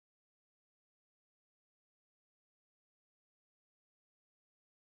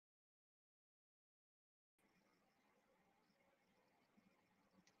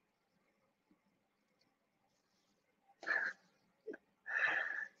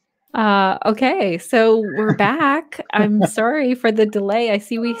Okay, so we're back. I'm sorry for the delay. I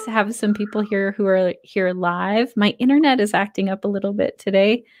see we have some people here who are here live. My internet is acting up a little bit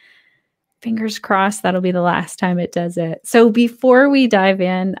today. Fingers crossed that'll be the last time it does it. So before we dive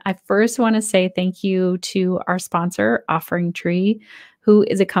in, I first want to say thank you to our sponsor, Offering Tree, who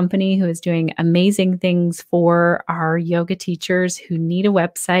is a company who is doing amazing things for our yoga teachers who need a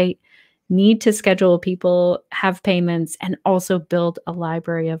website, need to schedule people, have payments, and also build a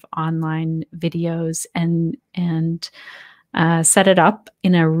library of online videos and set it up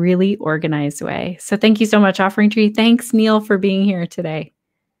in a really organized way. So thank you so much, Offering Tree. Thanks, Neil, for being here today.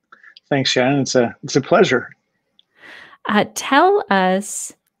 Thanks, Shannon. It's a pleasure. Tell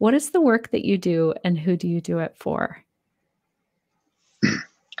us, what is the work that you do and who do you do it for?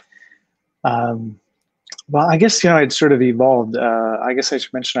 Well, I guess, it's sort of evolved. I guess I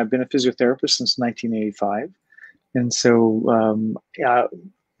should mention I've been a physiotherapist since 1985. And so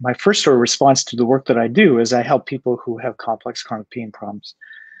my first sort of response to the work that I do is I help people who have complex chronic pain problems.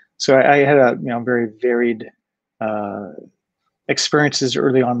 So I had a very varied experiences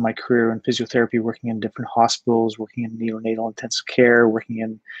early on in my career in physiotherapy, working in different hospitals, working in neonatal intensive care, working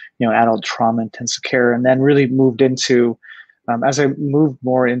in adult trauma intensive care, and then really moved into as I moved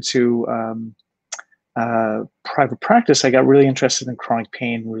more into private practice, I got really interested in chronic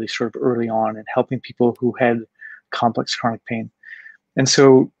pain really sort of early on and helping people who had complex chronic pain. And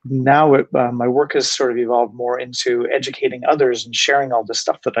so now my work has sort of evolved more into educating others and sharing all the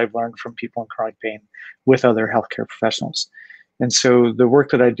stuff that I've learned from people in chronic pain with other healthcare professionals. And so the work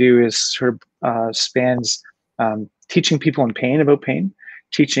that I do is sort of spans teaching people in pain about pain,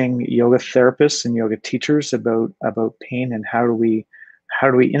 teaching yoga therapists and yoga teachers about pain, and how do we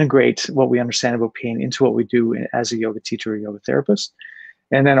integrate what we understand about pain into what we do as a yoga teacher or yoga therapist.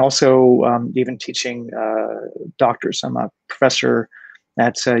 And then also even teaching doctors. I'm a professor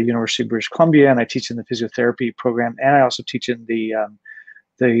at University of British Columbia, and I teach in the physiotherapy program, and I also teach in the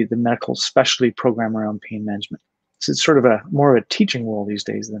medical specialty program around pain management. So it's sort of more of a teaching role these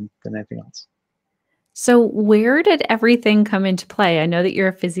days than anything else. So where did everything come into play? I know that you're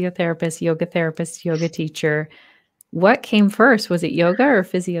a physiotherapist, yoga teacher. What came first? Was it yoga or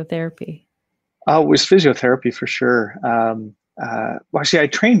physiotherapy? It was physiotherapy for sure. Well,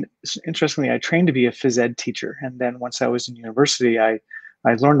 actually, interestingly, I trained to be a phys ed teacher. And then once I was in university, I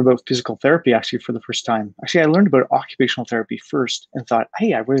learned about physical therapy actually for the first time. Actually, I learned about occupational therapy first and thought,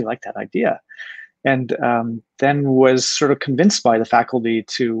 hey, I really like that idea. And then was sort of convinced by the faculty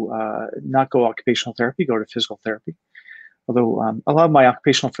to not go occupational therapy, go to physical therapy. Although a lot of my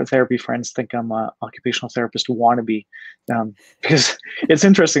occupational therapy friends think I'm an occupational therapist wannabe, because it's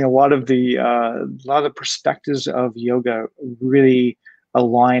interesting. A lot of the perspectives of yoga really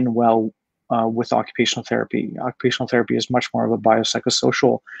align well with occupational therapy. Occupational therapy is much more of a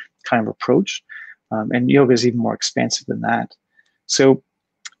biopsychosocial kind of approach, and yoga is even more expansive than that. So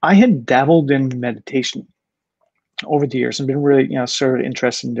I had dabbled in meditation over the years and been really, sort of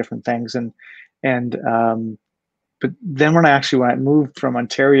interested in different things. And but then when I moved from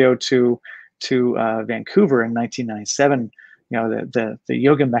Ontario to Vancouver in 1997, the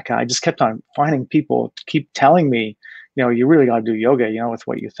yoga mecca, I just kept on finding people to keep telling me, you really got to do yoga, with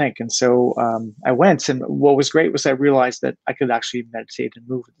what you think. And so I went, and what was great was I realized that I could actually meditate and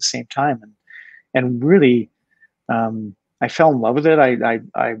move at the same time, and really. I fell in love with it. I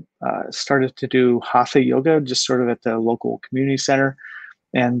started to do hatha yoga just sort of at the local community center,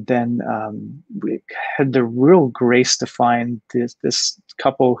 and then we had the real grace to find this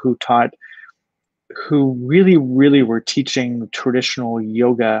couple who really were teaching traditional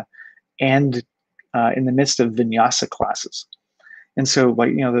yoga, and in the midst of vinyasa classes. And so,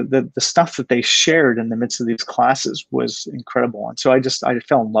 like, the stuff that they shared in the midst of these classes was incredible. And so I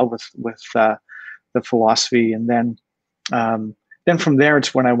fell in love with the philosophy, and then from there,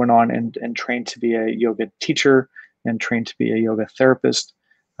 it's when I went on and trained to be a yoga teacher and trained to be a yoga therapist.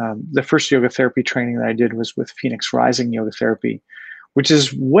 The first yoga therapy training that I did was with Phoenix Rising Yoga Therapy, which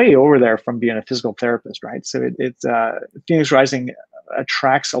is way over there from being a physical therapist, right? So Phoenix Rising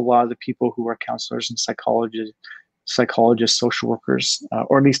attracts a lot of the people who are counselors and psychologists, social workers,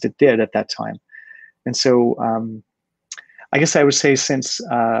 or at least it did at that time. And so I guess I would say since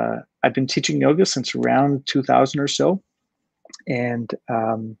I've been teaching yoga since around 2000 or so, and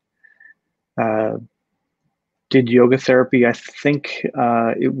did yoga therapy. I think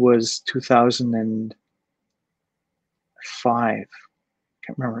it was 2005.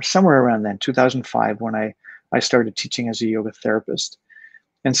 Can't remember, somewhere around then, 2005, when I started teaching as a yoga therapist.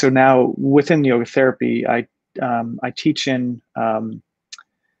 And so now within yoga therapy, I teach in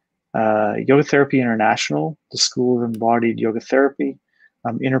Yoga Therapy International, the School of Embodied Yoga Therapy.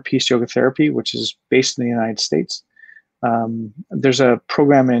 Inner Peace Yoga Therapy, which is based in the United States. There's a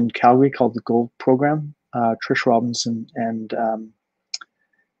program in Calgary called the Gold Program. Trish Robinson and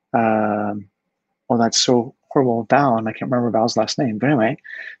well, that's so horrible, Val, and I can't remember Val's last name. But anyway,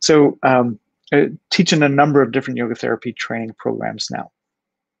 so teaching a number of different yoga therapy training programs now.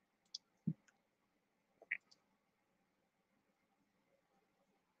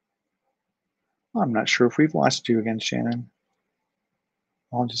 I'm not sure if we've lost you again, Shannon.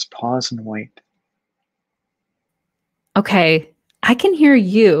 I'll just pause and wait. Okay, I can hear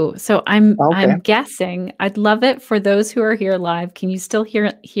you. So I'm Okay. guessing. I'd love it for those who are here live. Can you still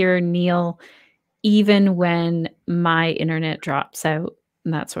hear Neil even when my internet drops out?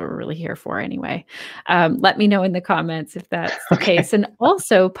 And that's what we're really here for anyway. Let me know in the comments if that's the case. And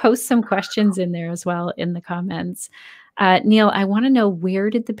also post some questions in there as well in the comments. Neil, I want to know, where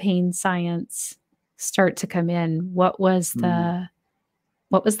did the pain science start to come in? What was the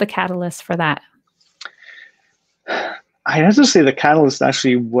catalyst for that? I have to say the catalyst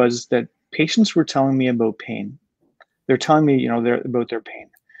actually was that patients were telling me about pain. They're telling me, about their pain.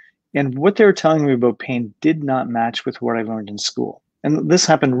 And what they were telling me about pain did not match with what I learned in school. And this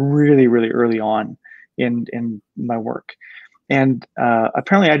happened really, really early on in my work. And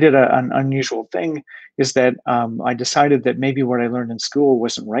apparently I did an unusual thing, is that I decided that maybe what I learned in school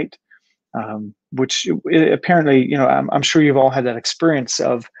wasn't right, which apparently, I'm sure you've all had that experience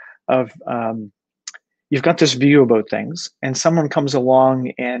of you've got this view about things, and someone comes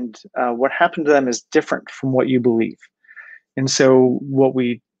along and what happened to them is different from what you believe. And so what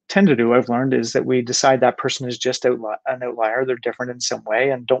we tend to do, I've learned, is that we decide that person is just an outlier. They're different in some way,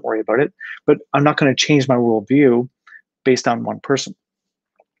 and don't worry about it. But I'm not going to change my worldview based on one person.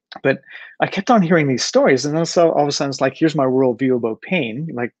 But I kept on hearing these stories, and then so all of a sudden it's like, here's my worldview about pain,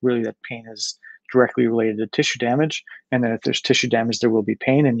 like really that pain is directly related to tissue damage, and then if there's tissue damage, there will be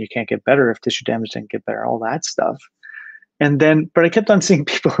pain, and you can't get better if tissue damage didn't get better, all that stuff. And then, but I kept on seeing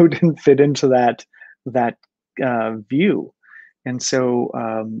people who didn't fit into that view. And so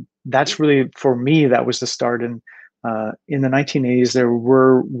that's really, for me, that was the start. And in the 1980s, there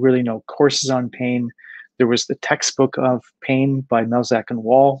were really no courses on pain. There was the textbook of pain by Melzack and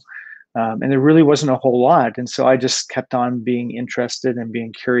Wall, and there really wasn't a whole lot. And so I just kept on being interested and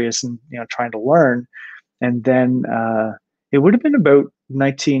being curious and trying to learn. And then it would have been about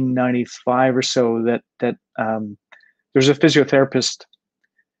 1995 or so that there's a physiotherapist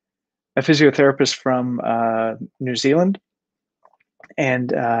from New Zealand.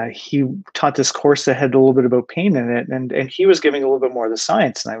 And he taught this course that had a little bit about pain in it, and he was giving a little bit more of the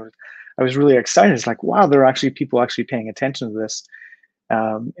science, and I was really excited. It's like, wow, there are actually people actually paying attention to this.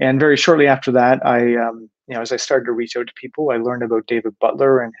 And very shortly after that, as I started to reach out to people, I learned about David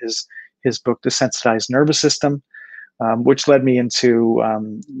Butler and his book, The Sensitized Nervous System, which led me into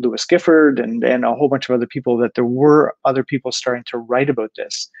Lewis Gifford and a whole bunch of other people, that there were other people starting to write about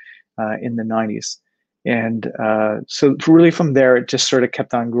this in the 90s. And so really from there, it just sort of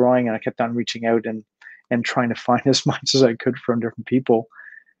kept on growing, and I kept on reaching out and trying to find as much as I could from different people.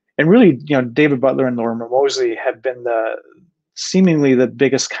 And really, David Butler and Lorimer Moseley have been seemingly the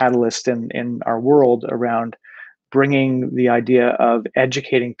biggest catalyst in our world around bringing the idea of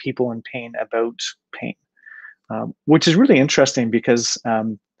educating people in pain about pain, which is really interesting because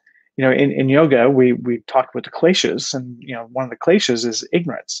in yoga we talked about the kleshas, and one of the kleshas is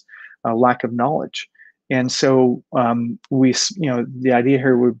ignorance, lack of knowledge. And so the idea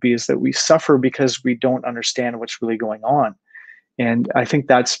here would be is that we suffer because we don't understand what's really going on. And I think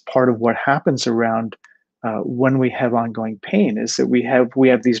that's part of what happens around when we have ongoing pain, is that we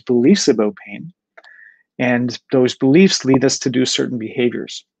have these beliefs about pain, and those beliefs lead us to do certain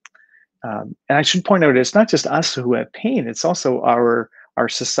behaviors. And I should point out, it's not just us who have pain; it's also our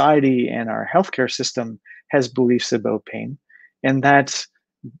society and our healthcare system has beliefs about pain, and that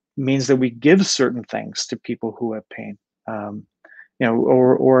means that we give certain things to people who have pain.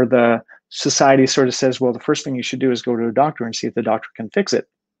 Or the society sort of says, well, the first thing you should do is go to a doctor and see if the doctor can fix it,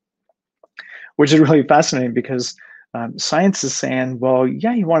 which is really fascinating because science is saying, well,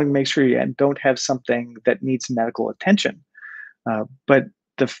 yeah, you want to make sure you don't have something that needs medical attention. But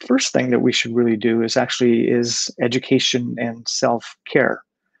the first thing that we should really do is education and self-care,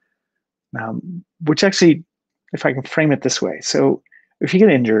 which actually, if I can frame it this way. So if you get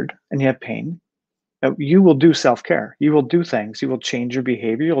injured and you have pain, you will do self-care. You will do things. You will change your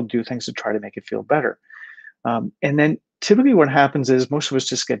behavior. You'll do things to try to make it feel better. And then typically what happens is most of us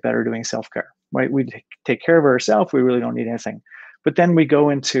just get better doing self-care, right? We take care of ourselves. We really don't need anything. But then we go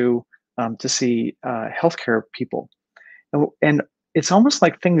into to see healthcare people. And it's almost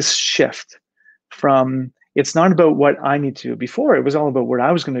like things shift from, it's not about what I need to do. Before, it was all about what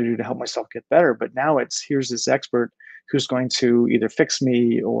I was going to do to help myself get better. But now it's, here's this expert who's going to either fix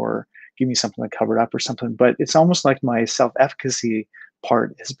me or give me something to cover it up or something. But it's almost like my self-efficacy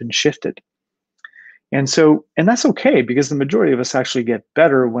part has been shifted. And so, and that's okay, because the majority of us actually get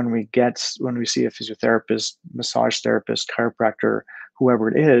better when we see a physiotherapist, massage therapist, chiropractor, whoever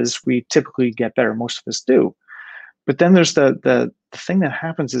it is, we typically get better. Most of us do. But then there's the thing that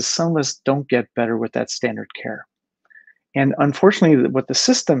happens is some of us don't get better with that standard care. And unfortunately, what the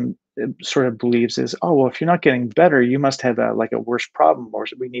system sort of believes is, oh, well, if you're not getting better, you must have a worse problem, or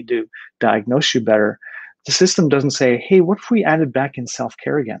we need to diagnose you better. The system doesn't say, hey, what if we added back in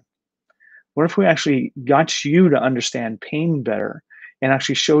self-care again? What if we actually got you to understand pain better and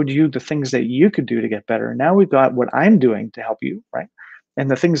actually showed you the things that you could do to get better? Now we've got what I'm doing to help you, right?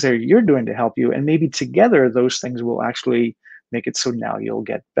 And the things that you're doing to help you. And maybe together, those things will actually make it so now you'll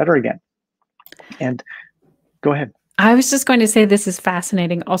get better again. And go ahead. I was just going to say, this is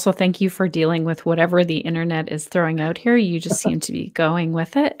fascinating. Also, thank you for dealing with whatever the internet is throwing out here. You just seem to be going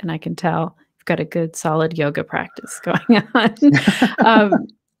with it. And I can tell you've got a good, solid yoga practice going on.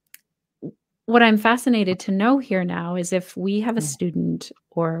 What I'm fascinated to know here now is if we have a student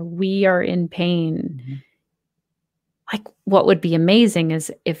or we are in pain, like what would be amazing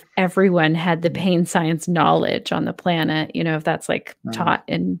is if everyone had the pain science knowledge on the planet, you know, if that's like taught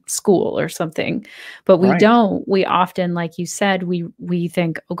in school or something, but we don't. We often, like you said, we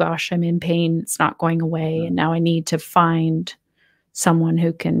think, oh gosh, I'm in pain. It's not going away. And now I need to find someone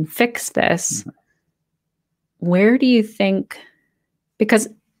who can fix this. Where do you think, because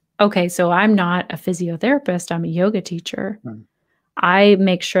okay, so I'm not a physiotherapist, I'm a yoga teacher. I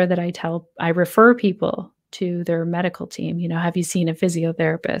make sure that I refer people to their medical team. You know, have you seen a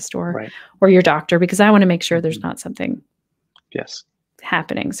physiotherapist or your doctor? Because I want to make sure there's not something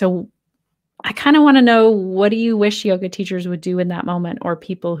happening. So I kind of want to know, what do you wish yoga teachers would do in that moment, or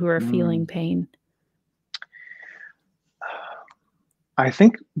people who are feeling pain? I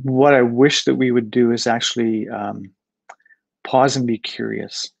think what I wish that we would do is actually pause and be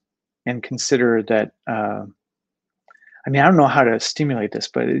curious. And consider that, I mean, I don't know how to stimulate this,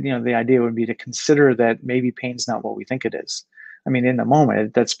 but you know, the idea would be to consider that maybe pain's not what we think it is. I mean, in the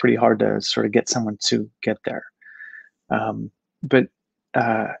moment, that's pretty hard to sort of get someone to get there. But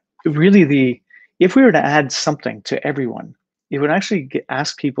really, if we were to add something to everyone, it would actually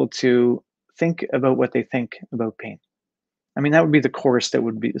ask people to think about what they think about pain. I mean, that would be the chorus that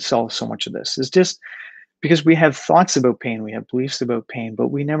would solve so much of this. Is just because we have thoughts about pain, we have beliefs about pain, but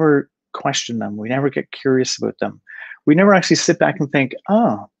we never question them. We never get curious about them. We never actually sit back and think,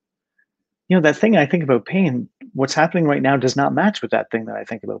 oh, you know, that thing I think about pain, what's happening right now does not match with that thing that I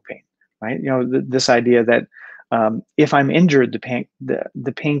think about pain, right? You know, this idea that if I'm injured,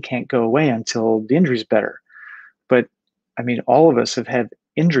 the pain can't go away until the injury's better. But I mean, all of us have had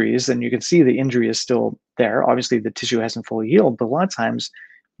injuries, and you can see the injury is still there. Obviously, the tissue hasn't fully healed, but a lot of times,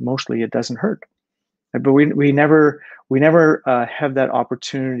 mostly it doesn't hurt. But we never have that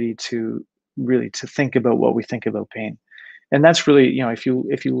opportunity to really to think about what we think about pain. And that's really, you know, if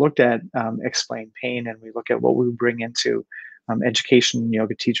you looked at explain pain, and we look at what we bring into education,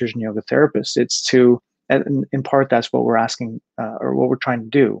 yoga teachers and yoga therapists, it's to, in part, that's what we're asking or what we're trying to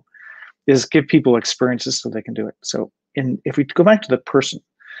do, is give people experiences so they can do it. So if we go back to the person,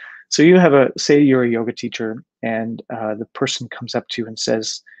 so you have say you're a yoga teacher, and the person comes up to you and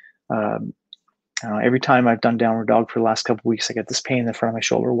says, every time I've done downward dog for the last couple of weeks, I get this pain in the front of my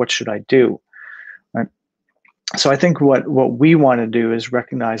shoulder. What should I do? Right. So I think what we want to do is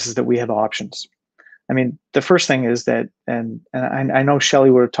recognize is that we have options. I mean, the first thing is that, and I know Shelley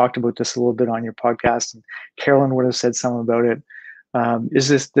would have talked about this a little bit on your podcast, and Carolyn would have said something about it. Is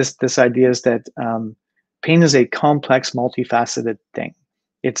this idea is that pain is a complex, multifaceted thing.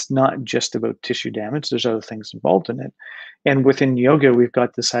 It's not just about tissue damage. There's other things involved in it. And within yoga, we've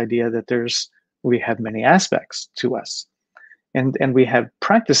got this idea that we have many aspects to us, and we have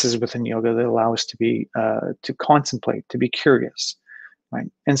practices within yoga that allow us to be to contemplate, to be curious,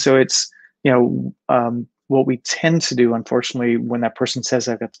 right? And so it's, you know, what we tend to do, unfortunately, when that person says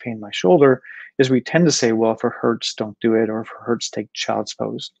I've got pain in my shoulder, is we tend to say, well, if it hurts, don't do it, or if it hurts, take child's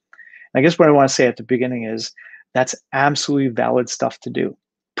pose. And I guess what I want to say at the beginning is that's absolutely valid stuff to do,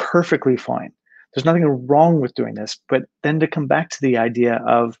 perfectly fine. There's nothing wrong with doing this, but then to come back to the idea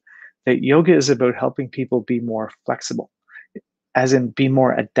of that yoga is about helping people be more flexible, as in be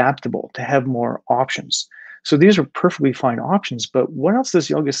more adaptable, to have more options. So these are perfectly fine options, but what else does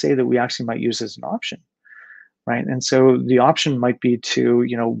yoga say that we actually might use as an option, right? And so the option might be to,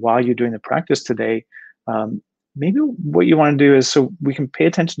 you know, while you're doing the practice today, maybe what you want to do is, so we can pay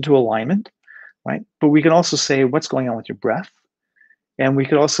attention to alignment. right? But we can also say what's going on with your breath. And we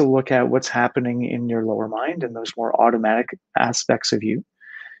could also look at what's happening in your lower mind and those more automatic aspects of you,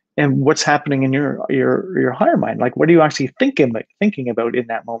 and what's happening in your higher mind. Like, what are you actually thinking about in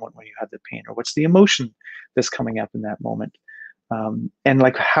that moment when you have the pain, or what's the emotion that's coming up in that moment? And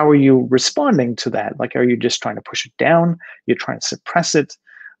like, how are you responding to that? Like, are you just trying to push it down? You're trying to suppress it?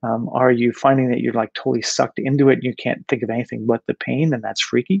 Are you finding that you're like totally sucked into it and you can't think of anything but the pain, and that's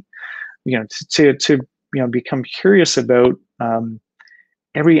freaky? To become curious about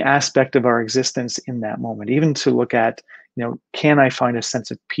every aspect of our existence in that moment, even to look at, can I find a sense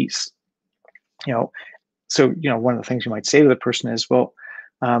of peace? You know, so, one of the things you might say to the person is, well,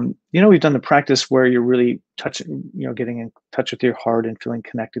 we've done the practice where you're really touching, getting in touch with your heart and feeling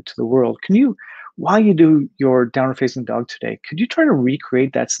connected to the world. Can you, while you do your downward facing dog today, could you try to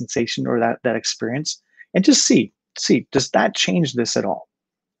recreate that sensation or that experience and just see, does that change this at all?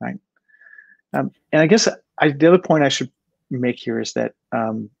 Right. And I guess the other point I should make here is that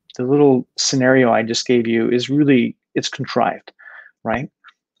the little scenario I just gave you is really, it's contrived, right?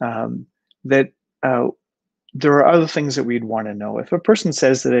 That there are other things that we'd want to know. If a person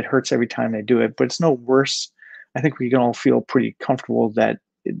says that it hurts every time they do it, but it's no worse, I think we can all feel pretty comfortable that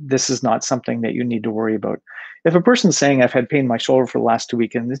this is not something that you need to worry about. If a person's saying, I've had pain in my shoulder for the last 2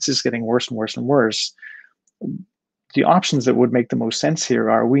 weeks and it's just getting worse and worse and worse, the options that would make the most sense here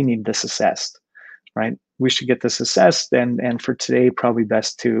are, we need this assessed, right? We should get this assessed, and for today, probably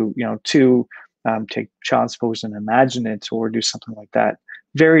best to take child's pose and imagine it, or do something like that.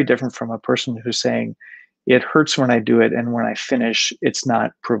 Very different from a person who's saying, it hurts when I do it, and when I finish, it's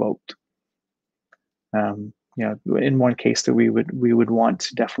not provoked. In one case that we would want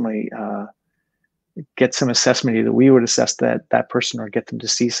to definitely get some assessment. Either we would assess that person, or get them to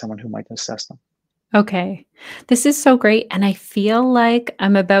see someone who might assess them. Okay. This is so great. And I feel like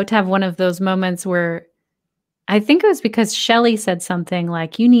I'm about to have one of those moments where I think it was because Shelley said something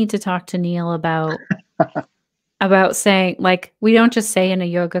like, you need to talk to Neil about saying, like, we don't just say in a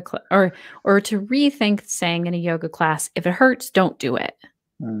yoga class, or to rethink saying in a yoga class, if it hurts, don't do it.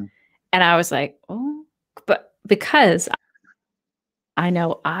 And I was like, oh, but because I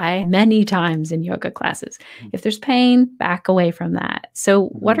know many times in yoga classes, if there's pain, back away from that. So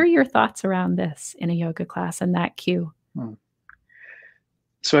what are your thoughts around this in a yoga class and that cue?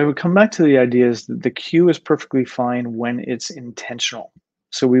 So I would come back to the idea is that the cue is perfectly fine when it's intentional.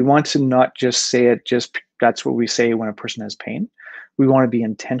 So we want to not just say it, that's what we say when a person has pain. We want to be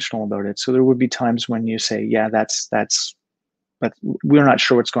intentional about it. So there would be times when you say, yeah, but we're not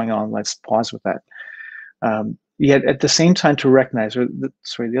sure what's going on. Let's pause with that. Yet at the same time, to recognize,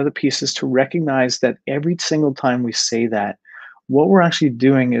 the other piece is to recognize that every single time we say that, what we're actually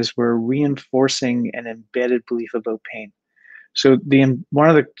doing is we're reinforcing an embedded belief about pain. So one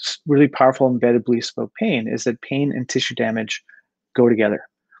of the really powerful embedded beliefs about pain is that pain and tissue damage go together.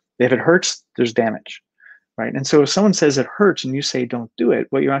 If it hurts, there's damage, right? And so if someone says it hurts and you say don't do it,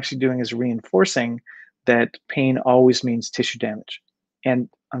 what you're actually doing is reinforcing that pain always means tissue damage. And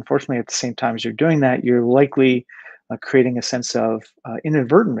unfortunately, at the same time as you're doing that, you're likely creating a sense of,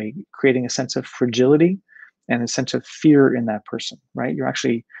 inadvertently creating a sense of fragility and a sense of fear in that person, right? You're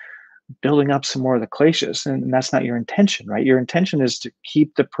actually building up some more of the glaciers, and that's not your intention, right? Your intention is to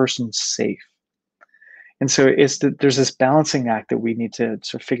keep the person safe. And so there's this balancing act that we need to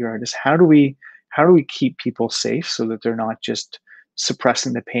sort of figure out, is how do we keep people safe so that they're not just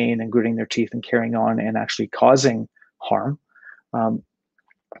suppressing the pain and gritting their teeth and carrying on and actually causing harm.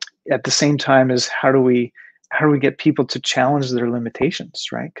 At the same time as how do we get people to challenge their limitations,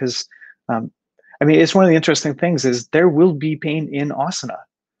 right? Because it's one of the interesting things is there will be pain in asana.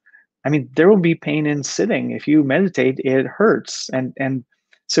 There will be pain in sitting. If you meditate, it hurts. And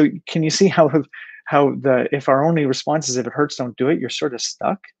so can you see how if our only response is if it hurts, don't do it, you're sort of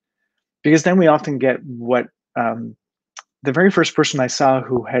stuck? Because then we often get what the very first person I saw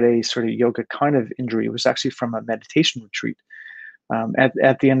who had a sort of yoga kind of injury was actually from a meditation retreat.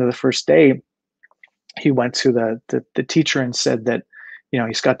 At the end of the first day, he went to the teacher and said that,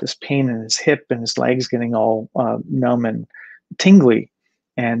 he's got this pain in his hip and his legs getting all numb and tingly.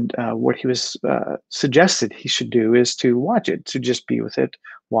 And what he was suggested he should do is to watch it, to just be with it,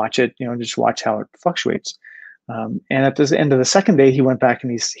 watch it, just watch how it fluctuates. And at the end of the second day, he went back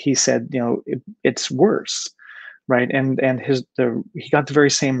and he said, it's worse, right? And he got the very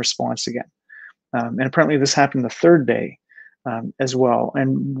same response again. And apparently this happened the third day as well.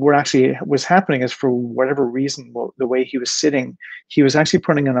 And what actually was happening is, for whatever reason, the way he was sitting, he was actually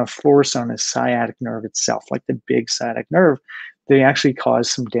putting enough force on his sciatic nerve itself, like the big sciatic nerve, they actually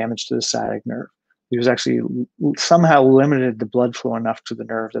caused some damage to the sciatic nerve. It was actually somehow limited the blood flow enough to the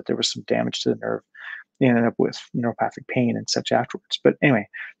nerve that there was some damage to the nerve. They ended up with neuropathic pain and such afterwards. But anyway,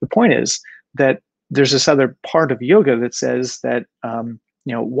 the point is that there's this other part of yoga that says that,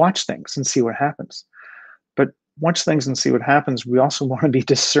 watch things and see what happens. But watch things and see what happens, we also want to be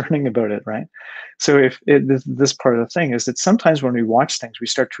discerning about it, right? So this part of the thing is that sometimes when we watch things, we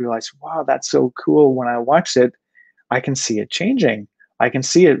start to realize, wow, that's so cool. When I watch it, I can see it changing. I can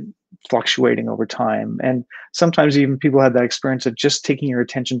see it fluctuating over time. And sometimes even people have that experience of just taking your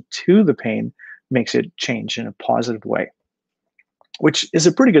attention to the pain makes it change in a positive way, which is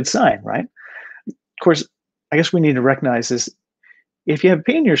a pretty good sign, right? Of course, I guess we need to recognize this. If you have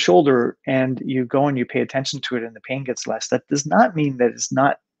pain in your shoulder and you go and you pay attention to it and the pain gets less, that does not mean that it's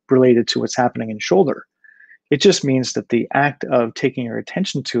not related to what's happening in shoulder. It just means that the act of taking your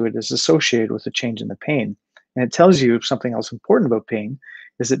attention to it is associated with a change in the pain. And it tells you something else important about pain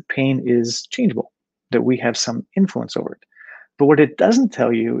is that pain is changeable, that we have some influence over it. But what it doesn't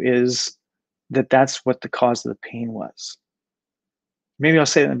tell you is that that's what the cause of the pain was. Maybe I'll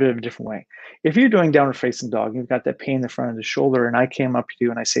say it in a bit of a different way. If you're doing downward facing dog, you've got that pain in the front of the shoulder, and I came up to you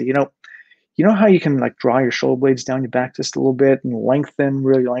and I say, you know how you can like draw your shoulder blades down your back just a little bit and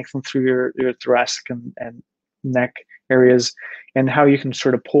really lengthen through your thoracic and neck areas, and how you can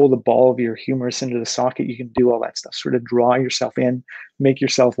sort of pull the ball of your humerus into the socket. You can do all that stuff, sort of draw yourself in, make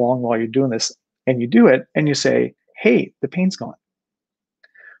yourself long while you're doing this, and you do it and you say, hey, the pain's gone.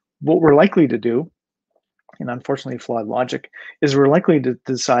 What we're likely to do, and unfortunately flawed logic, is we're likely to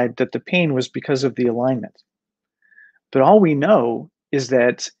decide that the pain was because of the alignment. But all we know is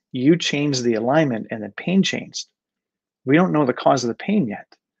that you changed the alignment and the pain changed. We don't know the cause of the pain yet,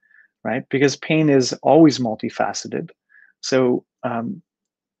 right? Because pain is always multifaceted. So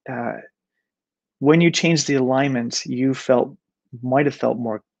when you changed the alignment, you might have felt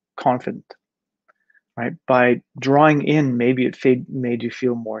more confident, right? By drawing in, maybe it made you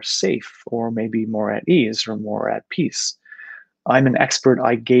feel more safe, or maybe more at ease, or more at peace. I'm an expert.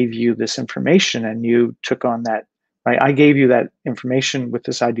 I gave you this information and you took on that, right? I gave you that information with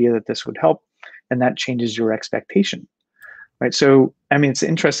this idea that this would help, and that changes your expectation, right? So, I mean, it's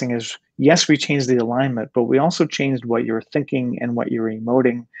interesting is, yes, we changed the alignment, but we also changed what you're thinking and what you're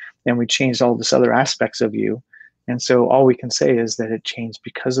emoting, and we changed all this other aspects of you. And so all we can say is that it changed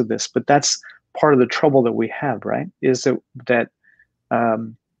because of this. But that's part of the trouble that we have, right? Is that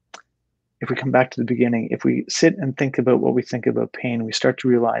if we come back to the beginning, if we sit and think about what we think about pain, we start to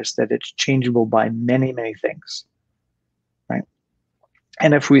realize that it's changeable by many, many things, right?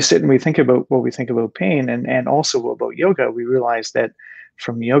 And if we sit and we think about what we think about pain and also about yoga, we realize that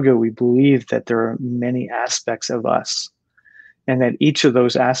from yoga, we believe that there are many aspects of us, and that each of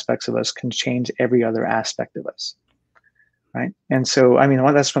those aspects of us can change every other aspect of us, right? And so, I mean,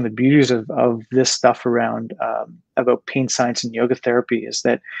 that's one of the beauties of this stuff around about pain science and yoga therapy, is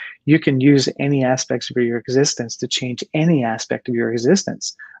that you can use any aspects of your existence to change any aspect of your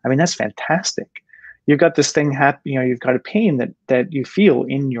existence. I mean, that's fantastic. You've got this thing you've got a pain that you feel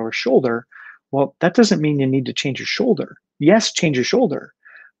in your shoulder. Well, that doesn't mean you need to change your shoulder. Yes, change your shoulder,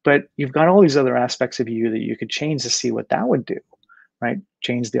 but you've got all these other aspects of you that you could change to see what that would do, right?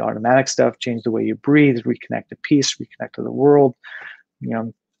 Change the automatic stuff, change the way you breathe, reconnect to peace, reconnect to the world,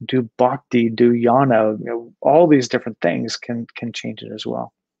 do bhakti, do yana, all these different things can change it as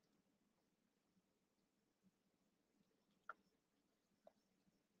well.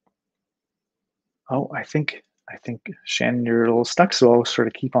 Oh, I think Shannon, you're a little stuck, so I'll sort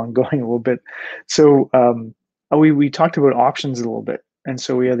of keep on going a little bit. So we talked about options a little bit, and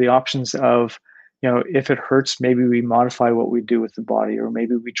so we have the options of, if it hurts, maybe we modify what we do with the body, or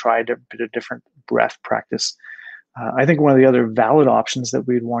maybe we try a bit of different breath practice. I think one of the other valid options that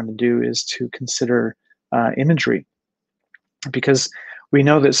we'd want to do is to consider imagery, because we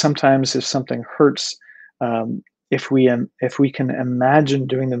know that sometimes if something hurts, if we can imagine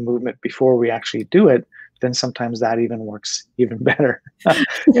doing the movement before we actually do it, then sometimes that even works even better.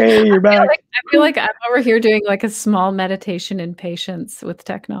 Hey, you're back. I feel like I'm over here doing like a small meditation in patience with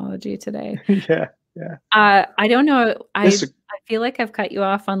technology today. Yeah. I don't know. I feel like I've cut you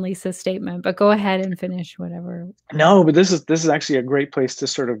off on Lisa's statement, but go ahead and finish whatever. No, but this is actually a great place to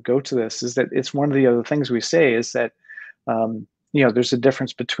sort of go to this, is that it's one of the other things we say is that, there's a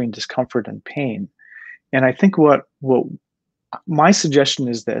difference between discomfort and pain. And I think what my suggestion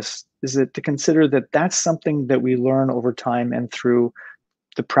is that to consider that that's something that we learn over time and through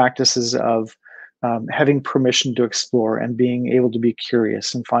the practices of having permission to explore and being able to be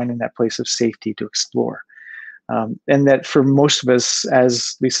curious and finding that place of safety to explore. And that for most of us,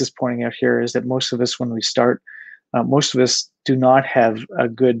 as Lisa's pointing out here, is that most of us, when we start, most of us do not have a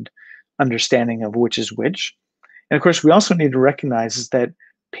good understanding of which is which. And of course, we also need to recognize is that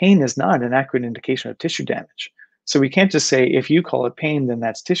pain is not an accurate indication of tissue damage. So we can't just say, if you call it pain, then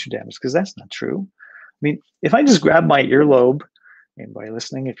that's tissue damage, because that's not true. I mean, if I just grab my earlobe, anybody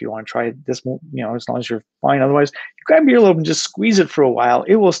listening, if you want to try this, as long as you're fine, otherwise, you grab your earlobe and just squeeze it for a while,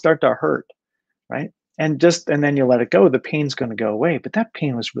 it will start to hurt, right? And then you let it go, the pain's going to go away. But that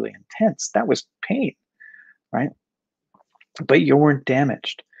pain was really intense. That was pain, right? But you weren't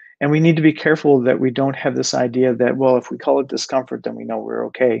damaged. And we need to be careful that we don't have this idea that, well, if we call it discomfort, then we know we're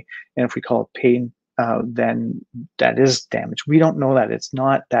okay. And if we call it pain, then that is damage. We don't know that. It's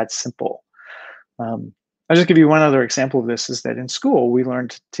not that simple. I'll just give you one other example of this, is that in school, we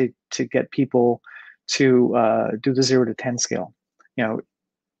learned to get people to do the 0 to 10 scale.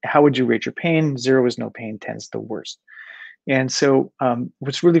 How would you rate your pain? 0 is no pain, 10 is the worst. And so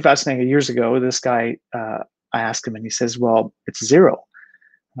what's really fascinating, years ago, this guy, I asked him and he says, well, it's 0.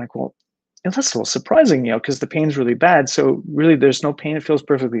 I'm like, well, that's a little surprising, because the pain's really bad. So really there's no pain. It feels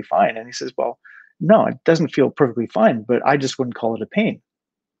perfectly fine. And he says, well, no, it doesn't feel perfectly fine, but I just wouldn't call it a pain.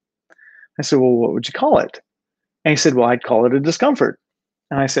 I said, well, what would you call it? And he said, well, I'd call it a discomfort.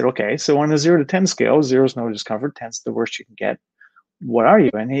 And I said, okay, so on a 0 to 10 scale, 0 is no discomfort, 10 is the worst you can get. What are you?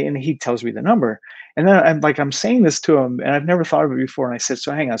 And he tells me the number. And then I'm saying this to him, and I've never thought of it before. And I said,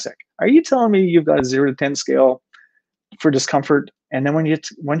 so hang on a sec. Are you telling me you've got a 0 to 10 scale for discomfort, and then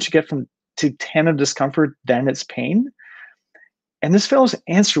once you get to 10 of discomfort, then it's pain? And this fellow's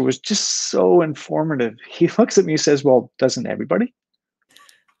answer was just so informative. He looks at me and says, well, doesn't everybody?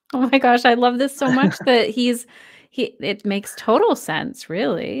 Oh my gosh, I love this so much that it makes total sense,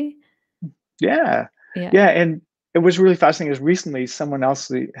 really. Yeah. And it was really fascinating, because recently someone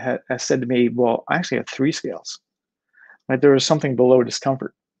else has said to me, well, I actually have 3 scales. Right? There was something below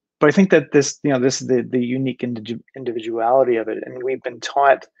discomfort. But I think that this is the unique individuality of it. And we've been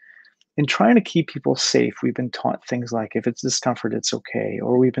taught, in trying to keep people safe, we've been taught things like, if it's discomfort, it's okay.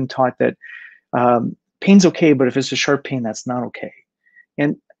 Or we've been taught that pain's okay, but if it's a sharp pain, that's not okay.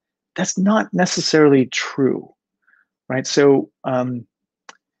 And that's not necessarily true, right? So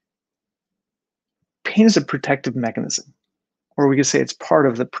pain is a protective mechanism, or we could say it's part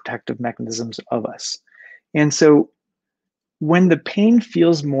of the protective mechanisms of us. And so when the pain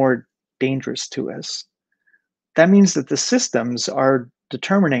feels more dangerous to us, that means that the systems are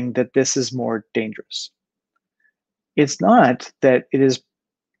determining that this is more dangerous. It's not that it is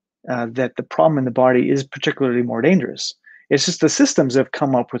that the problem in the body is particularly more dangerous. It's just the systems have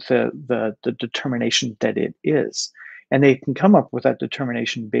come up with the determination that it is. And they can come up with that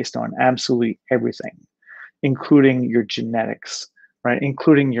determination based on absolutely everything, including your genetics, right?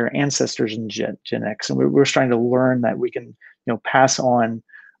 Including your ancestors and genetics. And we're starting to learn that we can, pass on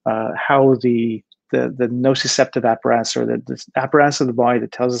how the nociceptive apparatus, or the apparatus of the body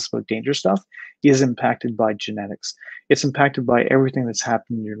that tells us about danger stuff, is impacted by genetics. It's impacted by everything that's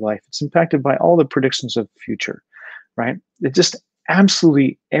happened in your life. It's impacted by all the predictions of the future, right? It just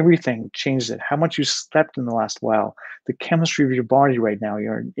absolutely everything changes it. How much you slept in the last while, the chemistry of your body right now,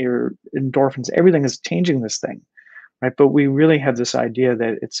 your endorphins, everything is changing this thing, right? But we really have this idea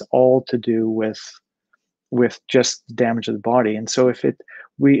that it's all to do with just the damage of the body. And so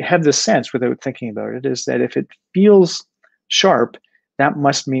we have this sense, without thinking about it, is that if it feels sharp, that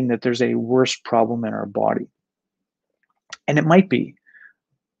must mean that there's a worse problem in our body. And it might be.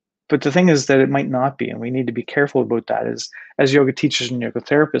 But the thing is that it might not be, and we need to be careful about that. As yoga teachers and yoga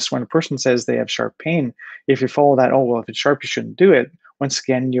therapists, when a person says they have sharp pain, if you follow that, oh, well, if it's sharp, you shouldn't do it, once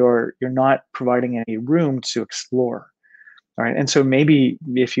again, you're not providing any room to explore. All right. And so maybe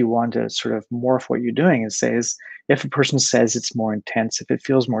if you want to sort of morph what you're doing and say, is if a person says it's more intense, if it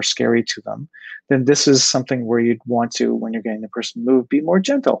feels more scary to them, then this is something where you'd want to, when you're getting the person moved, be more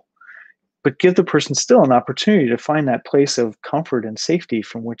gentle. But give the person still an opportunity to find that place of comfort and safety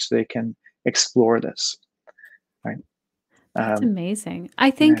from which they can explore this. Right. That's amazing.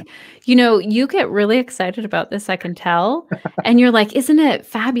 I think, you get really excited about this, I can tell. And you're like, isn't it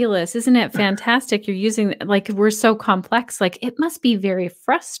fabulous? Isn't it fantastic? You're using, we're so complex. It must be very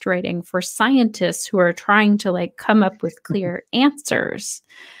frustrating for scientists who are trying to come up with clear answers,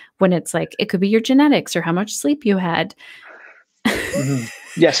 when it's it could be your genetics or how much sleep you had. Mm-hmm.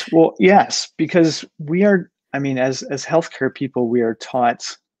 Yes. Well, yes, because we are, as healthcare people, we are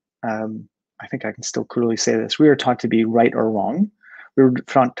taught, I think I can still clearly say this, we are taught to be right or wrong. We were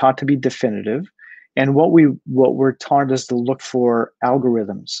taught to be definitive. And what we're taught is to look for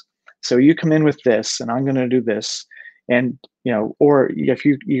algorithms. So you come in with this, and I'm going to do this. And, or if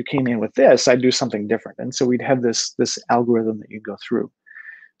you came in with this, I'd do something different. And so we'd have this algorithm that you go through.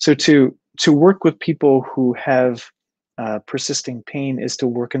 So to work with people who have persisting pain is to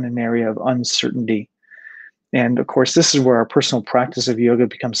work in an area of uncertainty. And of course, this is where our personal practice of yoga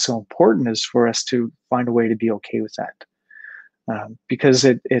becomes so important, is for us to find a way to be okay with that. Because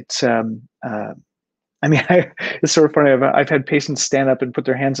I mean, it's sort of funny. I've had patients stand up and put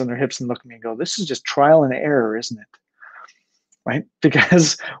their hands on their hips and look at me and go, "This is just trial and error, isn't it?" Right?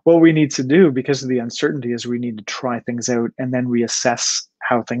 Because what we need to do, because of the uncertainty, is we need to try things out and then reassess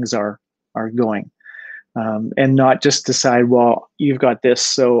how things are going, and not just decide, well, you've got this,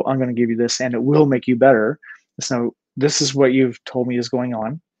 so I'm going to give you this, and it will make you better. So this is what you've told me is going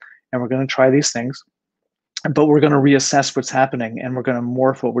on, and we're going to try these things, but we're going to reassess what's happening, and we're going to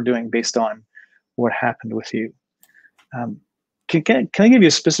morph what we're doing based on what happened with you. Can I give you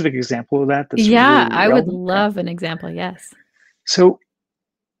a specific example of that? That's Yeah, really I would relevant? love an example. Yes. So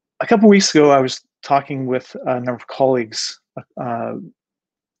a couple of weeks ago, I was talking with a number of colleagues,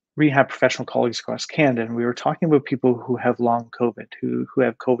 rehab professional colleagues across Canada, and we were talking about people who have long COVID, who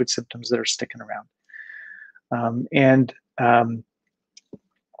have COVID symptoms that are sticking around.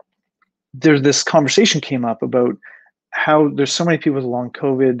 There's this conversation came up about how there's so many people with long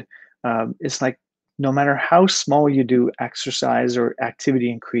COVID. It's like no matter how small you do exercise or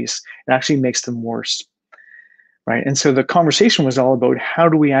activity increase, it actually makes them worse, right? And so the conversation was all about how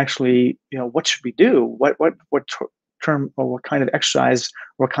do we actually, what should we do? What term or what kind of exercise,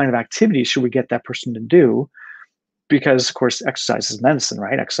 what kind of activity should we get that person to do? Because of course, exercise is medicine,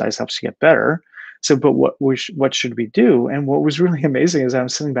 right? Exercise helps you get better. So, but what should we do? And what was really amazing is I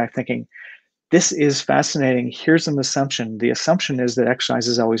was sitting back thinking, this is fascinating. Here's an assumption. The assumption is that exercise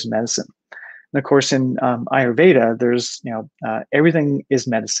is always medicine. And of course, in Ayurveda, there's everything is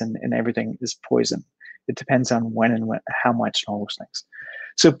medicine and everything is poison. It depends on when and how much, and all those things.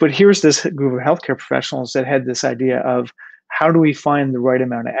 So, but here's this group of healthcare professionals that had this idea of how do we find the right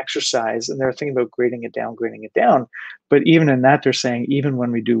amount of exercise, and they're thinking about grading it down. But even in that, they're saying even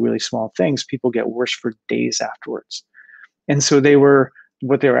when we do really small things, people get worse for days afterwards. And so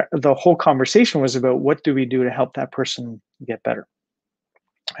the whole conversation was about what do we do to help that person get better,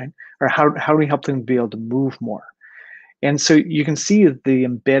 right? Or how do we help them be able to move more? And so you can see that the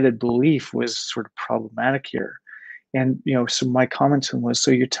embedded belief was sort of problematic here. And so my comment to him was, so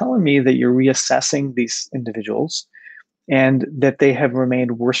you're telling me that you're reassessing these individuals and that they have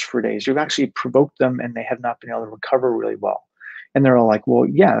remained worse for days. You've actually provoked them and they have not been able to recover really well. And they're all like, well,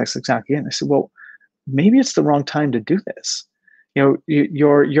 yeah, that's exactly it. And I said, well, maybe it's the wrong time to do this. Your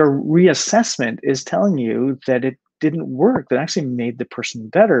reassessment is telling you that it didn't work, that actually made the person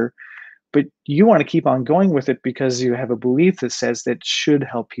better, but you want to keep on going with it because you have a belief that says that should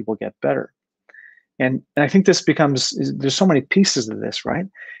help people get better. And I think this there's so many pieces of this, right?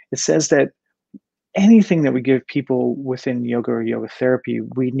 It says that anything that we give people within yoga or yoga therapy,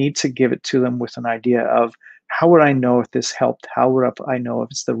 we need to give it to them with an idea of how would I know if this helped? How would I know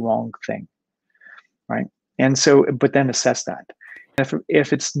if it's the wrong thing, right? And so, but then assess that.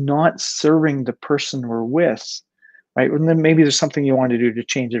 If it's not serving the person we're with, right, well, then maybe there's something you want to do to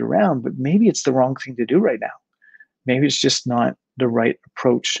change it around, but maybe it's the wrong thing to do right now. Maybe it's just not the right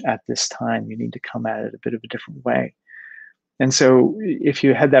approach at this time. You need to come at it a bit of a different way. And so if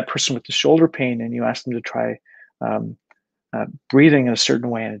you had that person with the shoulder pain and you asked them to try breathing in a certain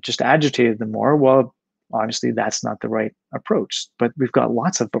way and it just agitated them more, well, obviously that's not the right approach. But we've got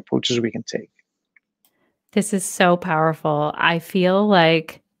lots of approaches we can take. This is so powerful. I feel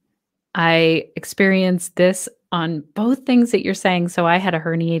like I experienced this on both things that you're saying. So I had a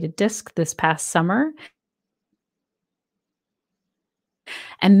herniated disc this past summer.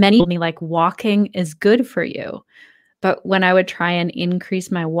 And many told me like walking is good for you. But when I would try and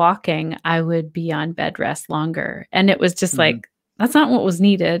increase my walking, I would be on bed rest longer. And it was just like, that's not what was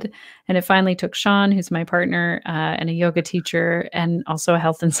needed. And it finally took Sean, who's my partner and a yoga teacher and also a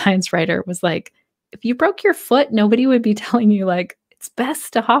health and science writer, was like, if you broke your foot, nobody would be telling you like, it's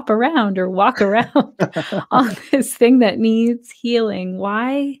best to hop around or walk around on this thing that needs healing.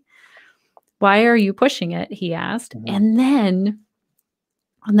 Why are you pushing it? He asked. And then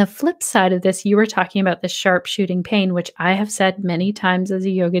on the flip side of this, you were talking about the sharp shooting pain, which I have said many times as a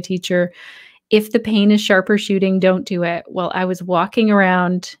yoga teacher, if the pain is sharp or shooting, don't do it. Well, I was walking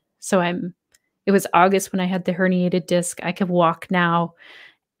around. So it was August when I had the herniated disc. I could walk now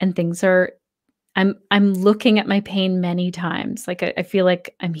and I'm looking at my pain many times. Like I feel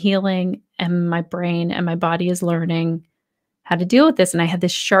like I'm healing and my brain and my body is learning how to deal with this. And I had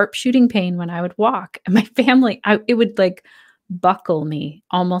this sharp shooting pain when I would walk, and my family, it would like buckle me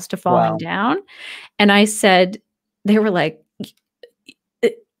almost to falling down. And I said, they were like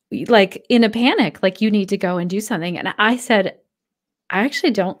in a panic, like you need to go and do something. And I said, I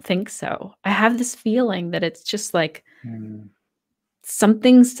actually don't think so. I have this feeling that it's just like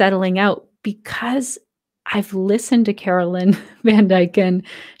Something's settling out because I've listened to Carolyn Van Dyke and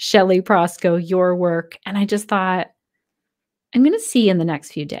Shelley Prosco, your work, and I just thought, I'm going to see in the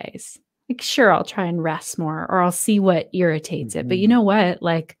next few days. Like, sure, I'll try and rest more, or I'll see what irritates it. But you know what?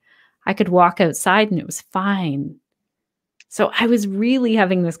 Like, I could walk outside and it was fine. So I was really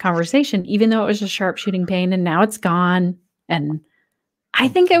having this conversation, even though it was a sharp shooting pain, and now it's gone. And I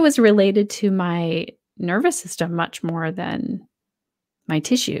think it was related to my nervous system much more than my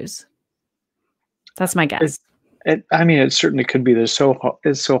tissues. That's my guess. I mean, it certainly could be. It's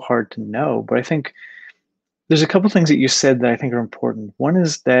so hard to know, but I think there's a couple things that you said that I think are important. One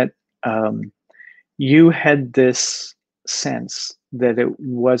is that you had this sense that it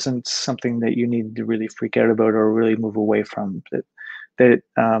wasn't something that you needed to really freak out about or really move away from.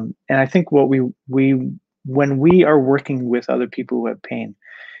 And I think what when we are working with other people who have pain,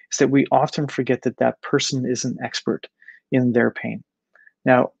 is that we often forget that that person is an expert in their pain.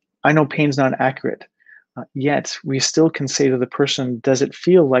 Now, I know pain's not accurate, yet we still can say to the person, does it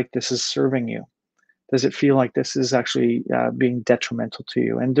feel like this is serving you? Does it feel like this is actually being detrimental to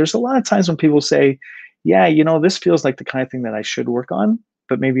you? And there's a lot of times when people say, yeah, this feels like the kind of thing that I should work on,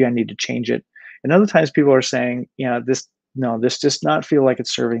 but maybe I need to change it. And other times people are saying, this does not feel like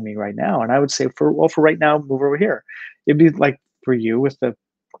it's serving me right now. And I would say, for right now, move over here. It'd be like for you with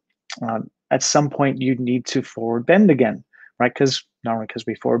at some point you need to forward bend again, right? Because not only because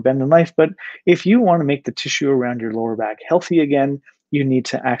we forward bend in life, but if you want to make the tissue around your lower back healthy again, you need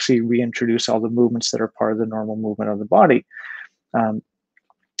to actually reintroduce all the movements that are part of the normal movement of the body.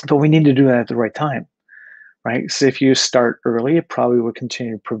 But we need to do that at the right time, right? So if you start early, it probably would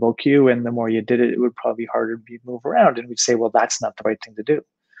continue to provoke you. And the more you did it, it would probably be harder to move around. And we'd say, well, that's not the right thing to do.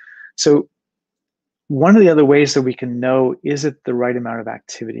 So one of the other ways that we can know, is it the right amount of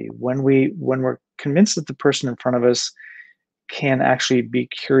activity? When we're convinced that the person in front of us can actually be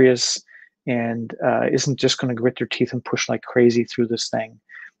curious and isn't just going to grit their teeth and push like crazy through this thing,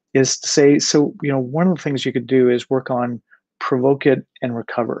 is to say, so, one of the things you could do is work on provoke it and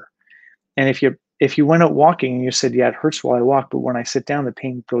recover. And if you went out walking and you said, yeah, it hurts while I walk, but when I sit down, the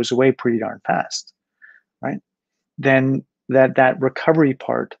pain goes away pretty darn fast, right? Then that recovery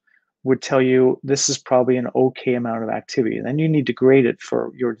part would tell you this is probably an okay amount of activity. Then you need to grade it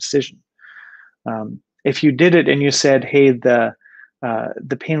for your decision. If you did it and you said, hey, the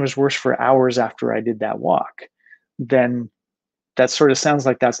pain was worse for hours after I did that walk, then that sort of sounds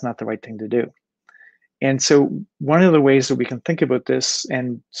like that's not the right thing to do. And so one of the ways that we can think about this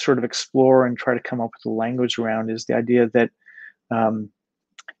and sort of explore and try to come up with the language around is the idea that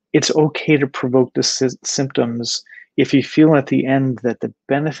it's okay to provoke the symptoms if you feel at the end that the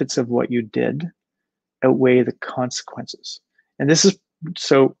benefits of what you did outweigh the consequences. And this is,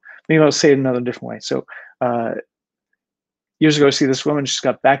 so maybe I'll say it another different way. So years ago, I see this woman, she's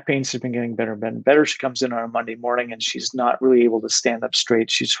got back pain. She's been getting better and better and better. She comes in on a Monday morning and she's not really able to stand up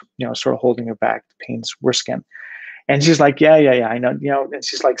straight. She's, sort of holding her back. The pain's worse again. And she's like, yeah, I know, and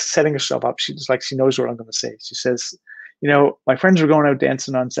she's like setting herself up. She's like, she knows what I'm going to say. She says, my friends were going out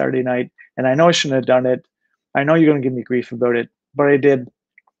dancing on Saturday night and I know I shouldn't have done it. I know you're going to give me grief about it, but I did.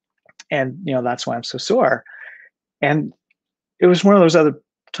 And, that's why I'm so sore. And it was one of those other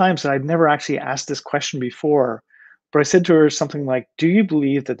times that I'd never actually asked this question before, but I said to her something like, do you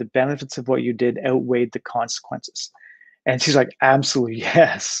believe that the benefits of what you did outweighed the consequences? And she's like, absolutely,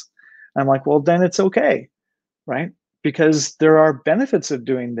 yes. I'm like, well, then it's okay, right? Because there are benefits of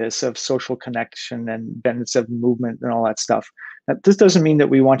doing this, of social connection and benefits of movement and all that stuff. Now, this doesn't mean that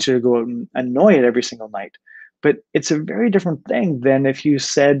we want you to go out and annoy it every single night, but it's a very different thing than if you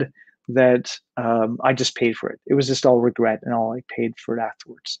said that I just paid for it. It was just all regret and all I paid for it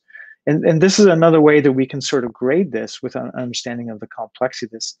afterwards. And this is another way that we can sort of grade this with an understanding of the complexity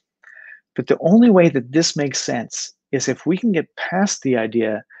of this. But the only way that this makes sense is if we can get past the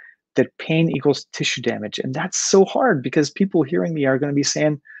idea that pain equals tissue damage. And that's so hard because people hearing me are going to be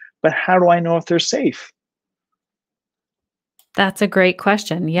saying, but how do I know if they're safe? That's a great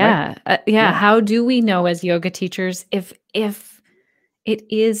question. Yeah. Right? Yeah. How do we know as yoga teachers if it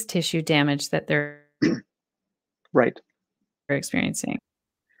is tissue damage that they're right experiencing?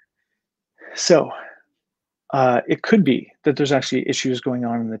 So it could be that there's actually issues going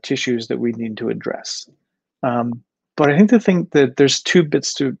on in the tissues that we need to address. But I think the thing that there's two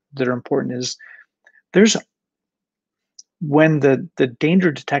bits that are important is there's when the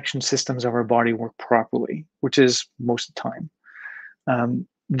danger detection systems of our body work properly, which is most of the time,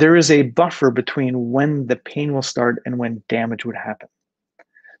 there is a buffer between when the pain will start and when damage would happen.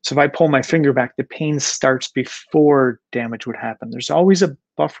 So if I pull my finger back, the pain starts before damage would happen. There's always a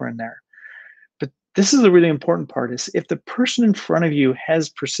buffer in there. But this is the really important part, is if the person in front of you has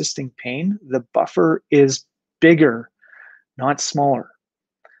persisting pain, the buffer is bigger, not smaller,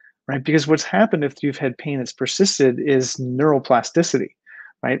 right? Because what's happened if you've had pain that's persisted is neuroplasticity,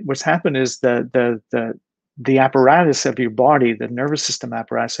 right? What's happened is the apparatus of your body, the nervous system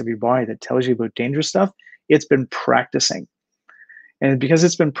apparatus of your body that tells you about dangerous stuff, it's been practicing. And because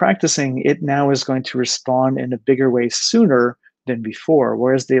it's been practicing, it now is going to respond in a bigger way sooner than before.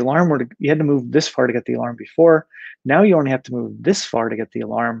 Whereas the alarm, you had to move this far to get the alarm before. Now you only have to move this far to get the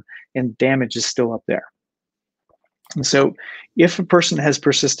alarm, and damage is still up there. And so if a person has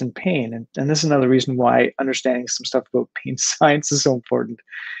persistent pain, and this is another reason why understanding some stuff about pain science is so important,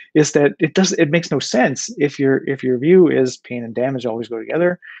 is that it makes no sense if your view is pain and damage always go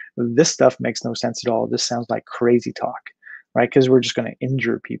together. This stuff makes no sense at all. This sounds like crazy talk, right? Because we're just going to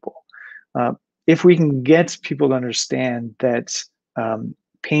injure people. If we can get people to understand that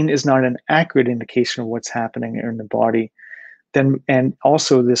pain is not an accurate indication of what's happening in the body, then, and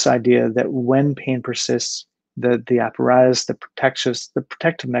also this idea that when pain persists, the apparatus, the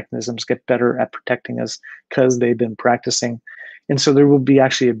protective mechanisms get better at protecting us because they've been practicing, and so there will be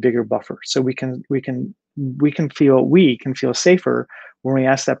actually a bigger buffer. So we can feel safer when we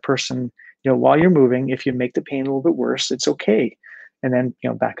ask that person, while you're moving, if you make the pain a little bit worse, it's okay, and then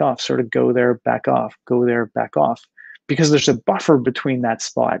back off, sort of go there, back off, go there, back off, because there's a buffer between that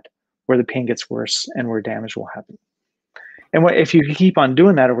spot where the pain gets worse and where damage will happen. And if you keep on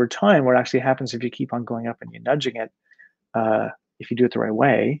doing that over time, what actually happens if you keep on going up and you're nudging it, if you do it the right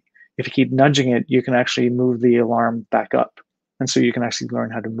way, if you keep nudging it, you can actually move the alarm back up. And so you can actually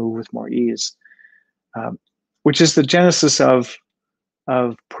learn how to move with more ease, which is the genesis of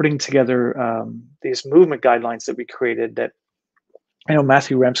putting together these movement guidelines that we created that, I know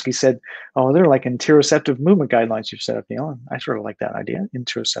Matthew Remski said, oh, they're like interoceptive movement guidelines you've set up, Neil. And I sort of like that idea,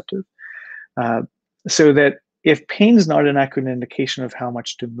 interoceptive. So that if pain is not an accurate indication of how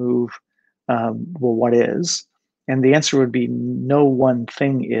much to move, well, what is? And the answer would be no one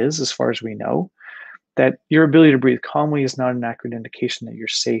thing is, as far as we know. That your ability to breathe calmly is not an accurate indication that you're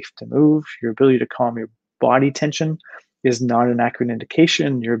safe to move. Your ability to calm your body tension is not an accurate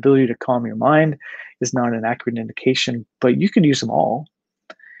indication. Your ability to calm your mind is not an accurate indication, but you could use them all.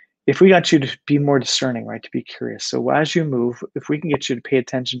 If we got you to be more discerning, right, to be curious. So as you move, if we can get you to pay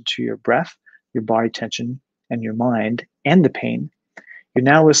attention to your breath, your body tension, and your mind, and the pain, you're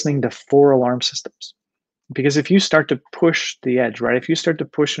now listening to 4 alarm systems. Because if you start to push the edge, right, if you start to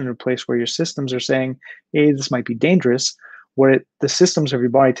push into a place where your systems are saying, hey, this might be dangerous, the systems of your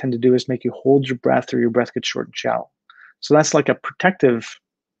body tend to do is make you hold your breath, or your breath gets short and shallow. So that's like a protective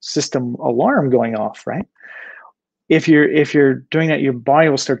system alarm going off, right? If you're doing that, your body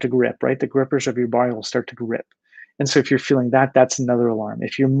will start to grip, right? The grippers of your body will start to grip. And so if you're feeling that, that's another alarm.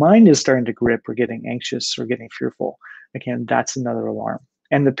 If your mind is starting to grip or getting anxious or getting fearful, again, that's another alarm.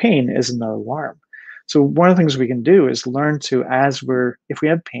 And the pain is another alarm. So one of the things we can do is learn to, if we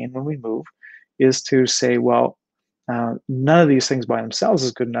have pain when we move, is to say, well, none of these things by themselves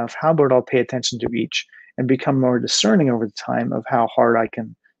is good enough. How about I'll pay attention to each and become more discerning over the time of how hard I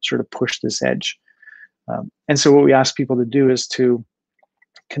can sort of push this edge. And so what we ask people to do is to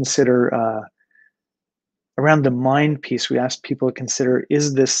consider, around the mind piece, we ask people to consider,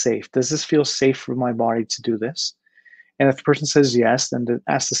 is this safe? Does this feel safe for my body to do this? And if the person says yes, then to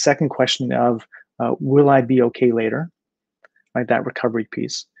ask the second question of, will I be okay later? Right, that recovery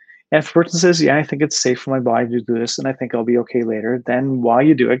piece. And if the person says, yeah, I think it's safe for my body to do this, and I think I'll be okay later, then while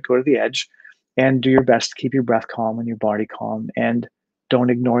you do it, go to the edge and do your best to keep your breath calm and your body calm, and don't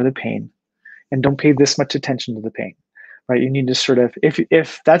ignore the pain, and don't pay this much attention to the pain, right? You need to sort of,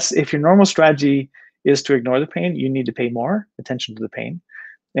 if your normal strategy is to ignore the pain, you need to pay more attention to the pain.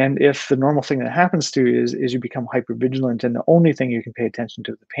 And if the normal thing that happens to you is you become hypervigilant, and the only thing you can pay attention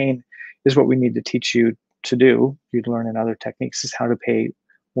to the pain is what we need to teach you to do, you'd learn in other techniques, is how to pay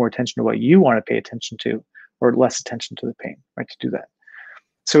more attention to what you want to pay attention to, or less attention to the pain, right, to do that.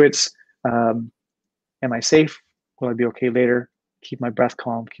 So it's, am I safe? Will I be okay later? Keep my breath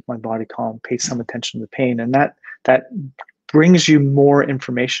calm, keep my body calm, pay some attention to the pain. And that brings you more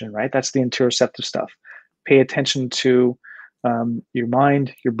information, right? That's the interoceptive stuff. Pay attention to your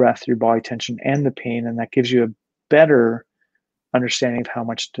mind, your breath, your body tension, and the pain, and that gives you a better understanding of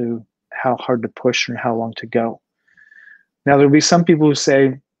how hard to push and how long to go. Now, there'll be some people who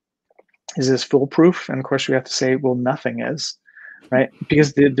say, is this foolproof? And of course, we have to say, well, nothing is, right?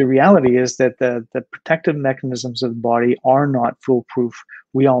 Because the reality is that the protective mechanisms of the body are not foolproof.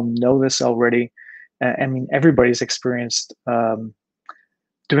 We all know this already. I mean, everybody's experienced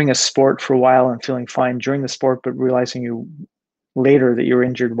doing a sport for a while and feeling fine during the sport, but realizing later that you're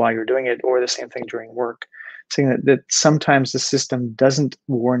injured while you're doing it, or the same thing during work, saying that sometimes the system doesn't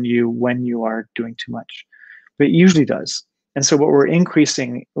warn you when you are doing too much, but it usually does. And so what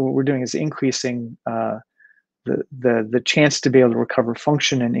we're doing is increasing the chance to be able to recover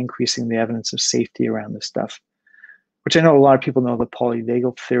function and increasing the evidence of safety around this stuff, which I know a lot of people know the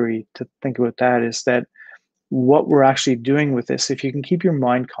polyvagal theory. To think about that is that what we're actually doing with this, if you can keep your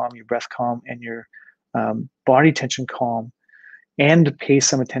mind calm, your breath calm, and your body tension calm, and pay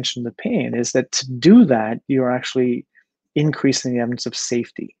some attention to the pain, is that to do that, you're actually increasing the evidence of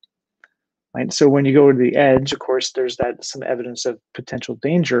safety. Right? So when you go to the edge, of course, there's some evidence of potential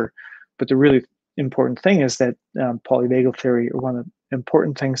danger, but the really important thing is that polyvagal theory, or one of the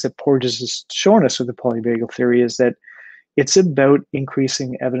important things that Porges has shown us with the polyvagal theory, is that it's about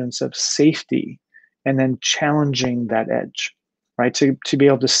increasing evidence of safety and then challenging that edge, right? To be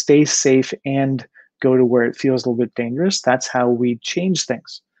able to stay safe and go to where it feels a little bit dangerous. That's how we change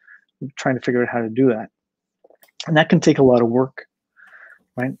things. I'm trying to figure out how to do that. And that can take a lot of work,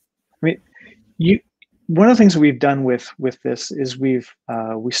 right? I mean, one of the things that we've done with this is we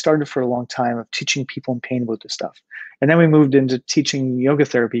started for a long time of teaching people in pain about this stuff. And then we moved into teaching yoga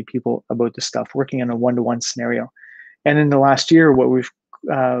therapy people about this stuff, working in a one-to-one scenario. And in the last year, what we've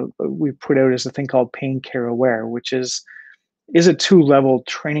put out is a thing called Pain Care Aware, which is a 2-level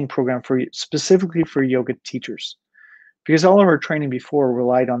training program specifically for yoga teachers. Because all of our training before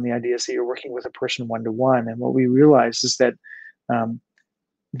relied on the ideas that you're working with a person one-to-one. And what we realized is that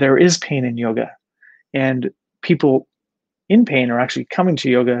there is pain in yoga, and people in pain are actually coming to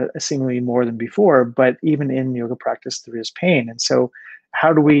yoga seemingly more than before, but even in yoga practice, there is pain. And so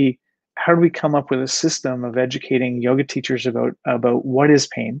how do we come up with a system of educating yoga teachers about what is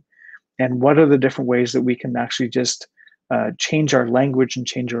pain, and what are the different ways that we can actually just change our language and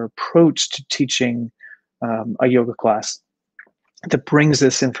change our approach to teaching a yoga class that brings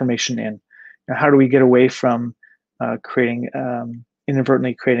this information in? Now, how do we get away from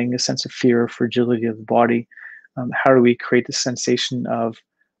inadvertently creating a sense of fear or fragility of the body? How do we create the sensation of,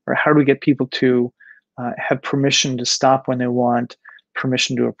 or how do we get people to have permission to stop when they want,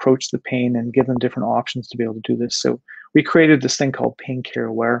 permission to approach the pain, and give them different options to be able to do this? So we created this thing called Pain Care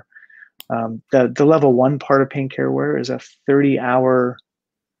Aware. The level 1 part of Pain Care Aware is a 30 hours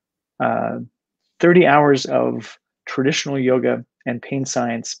of traditional yoga and pain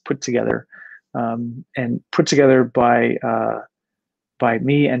science put together, and put together by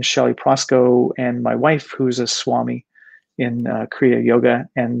me and Shelly Prosko and my wife, who's a Swami in Kriya Yoga,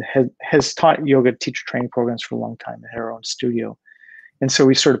 and has taught yoga teacher training programs for a long time and had her own studio. And so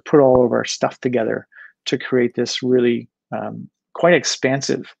we sort of put all of our stuff together to create this really quite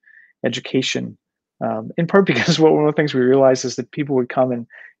expansive education, in part because one of the things we realized is that people would come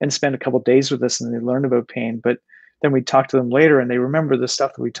and spend a couple of days with us and they learn about pain, but then we talk to them later and they remember the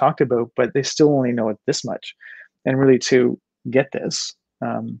stuff that we talked about, but they still only know it this much. And really, to get this,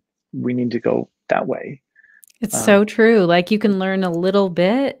 we need to go that way. It's so true. Like, you can learn a little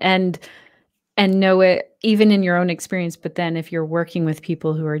bit and know it even in your own experience, but then if you're working with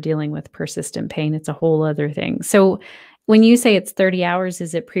people who are dealing with persistent pain, it's a whole other thing. So when you say it's 30 hours,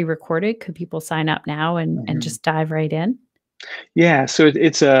 is it pre-recorded? Could people sign up now and just dive right in? Yeah, so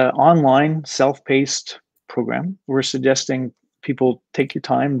it's a online self-paced program. We're suggesting people take your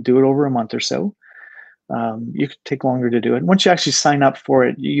time, do it over a month or so. You could take longer to do it. Once you actually sign up for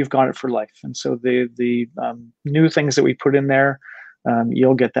it, you've got it for life. And so the new things that we put in there,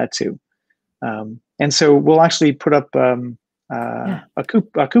 you'll get that too. And so we'll actually put up a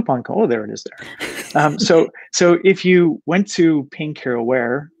coupon code. Oh, there it is there. So if you went to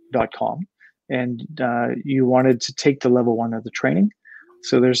paincareaware.com and you wanted to take the level 1 of the training,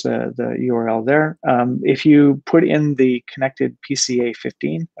 so there's the URL there. If you put in the connected PCA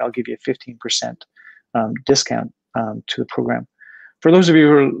 15, I'll give you a 15% discount to the program. For those of you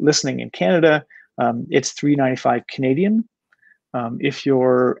who are listening in Canada, it's $395 Canadian. If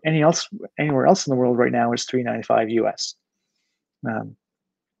you're anywhere else in the world right now, it's $395 US.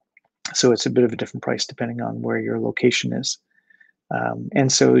 So it's a bit of a different price depending on where your location is.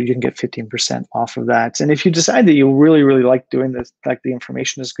 And so you can get 15% off of that. And if you decide that you really, really like doing this, like the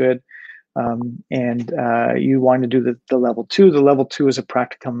information is good, and you want to do the level 2, the level 2 is a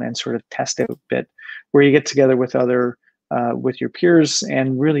practicum and sort of test out bit where you get together with with your peers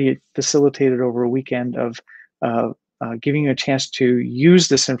and really facilitate it over a weekend of giving you a chance to use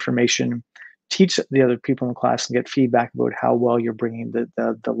this information, teach the other people in the class, and get feedback about how well you're bringing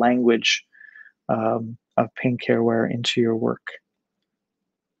the language of Pain Care Aware into your work.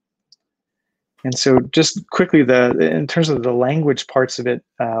 And so just quickly, in terms of the language parts of it,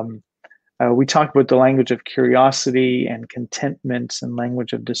 We talk about the language of curiosity and contentment and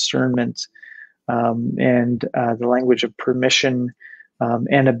language of discernment, and the language of permission,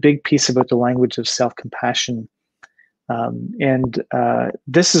 and a big piece about the language of self-compassion. And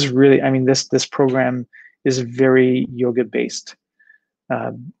this is really, I mean, this program is very yoga based.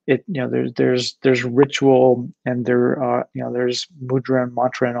 There's ritual, and there's mudra and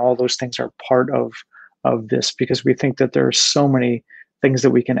mantra, and all those things are part of this, because we think that there are so many things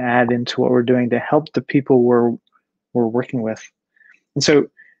that we can add into what we're doing to help the people we're working with. And so,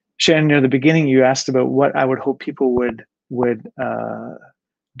 Shannon, near the beginning, you asked about what I would hope people would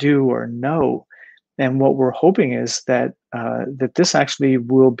do or know. And what we're hoping is that that this actually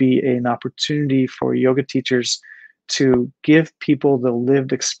will be an opportunity for yoga teachers to give people the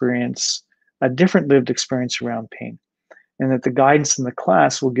lived experience, a different lived experience around pain, and that the guidance in the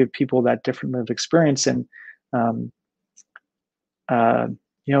class will give people that different lived experience. And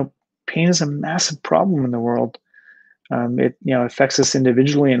pain is a massive problem in the world. It affects us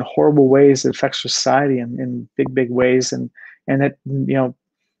individually in horrible ways. It affects society in big ways, and it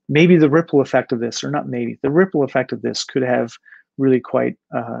maybe the ripple effect of this, or not maybe, the ripple effect of this could have really quite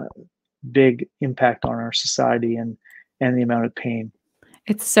big impact on our society and the amount of pain.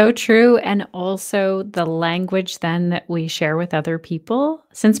 It's so true. And also the language then that we share with other people.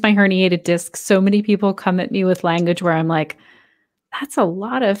 Since my herniated disc, so many people come at me with language where I'm like, that's a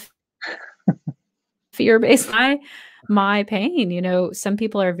lot of fear-based my pain. Some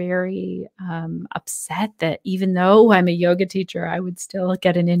people are very upset that even though I'm a yoga teacher, I would still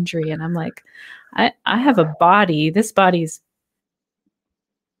get an injury. And I'm like, I have a body. This body's.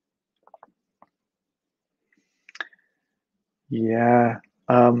 Yeah.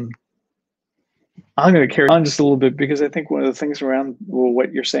 I'm going to carry on just a little bit, because I think one of the things around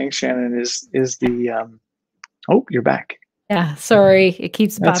what you're saying, Shannon, is the oh, you're back. Yeah, sorry, it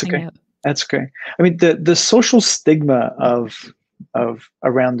keeps popping up. That's okay. I mean, the social stigma of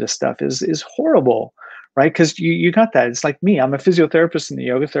around this stuff is horrible, right? Because you got that. It's like me. I'm a physiotherapist and a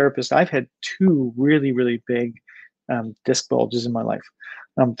yoga therapist. I've had two really big disc bulges in my life.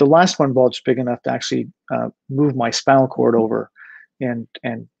 The last one bulged big enough to actually move my spinal cord over and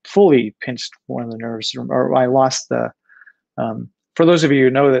fully pinched one of the nerves, or I lost the. For those of you who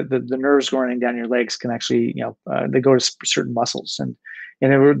know that the nerves running down your legs can actually, they go to certain muscles, and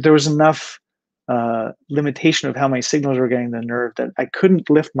there was enough limitation of how many signals were getting the nerve that I couldn't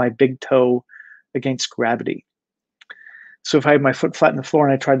lift my big toe against gravity. So if I had my foot flat on the floor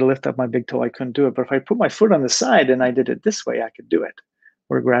and I tried to lift up my big toe, I couldn't do it. But if I put my foot on the side and I did it this way, I could do it,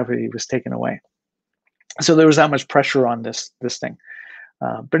 where gravity was taken away. So there was that much pressure on this thing.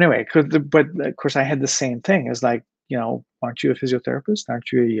 But anyway, but of course I had the same thing as like, aren't you a physiotherapist?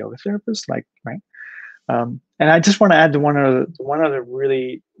 Aren't you a yoga therapist? Like, right? And I just want to add to one other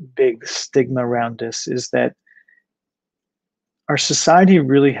really big stigma around this, is that our society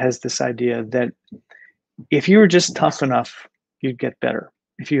really has this idea that if you were just tough enough, you'd get better.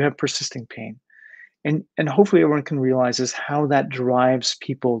 If you have persisting pain, and hopefully everyone can realize is how that drives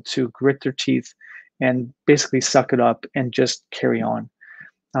people to grit their teeth and basically suck it up and just carry on.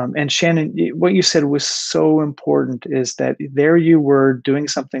 And Shannon, what you said was so important, is that there you were doing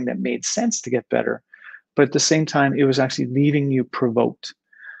something that made sense to get better, but at the same time, it was actually leaving you provoked,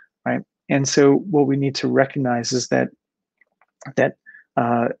 right? And so what we need to recognize is that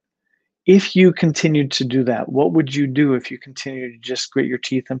if you continued to do that, what would you do if you continue to just grit your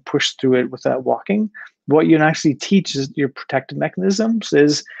teeth and push through it without walking? What you actually teach is your protective mechanisms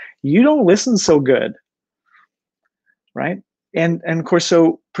is you don't listen so good, right? And of course,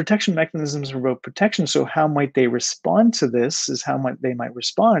 so protection mechanisms are about protection. So how might they respond to this is how they might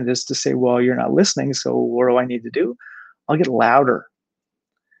respond is to say, well, you're not listening. So what do I need to do? I'll get louder.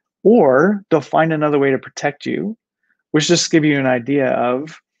 Or they'll find another way to protect you, which just give you an idea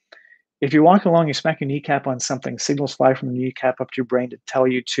of, if you walk along, you smack your kneecap on something, signals fly from the kneecap up to your brain to tell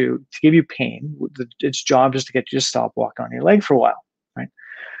you to give you pain. Its job is to get you to stop walking on your leg for a while, right?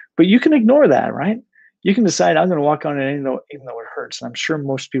 But you can ignore that, right? You can decide, I'm going to walk on it even though it hurts. And I'm sure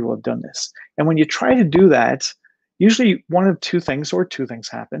most people have done this. And when you try to do that, usually one of two things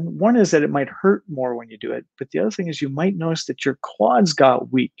happen. One is that it might hurt more when you do it. But the other thing is you might notice that your quads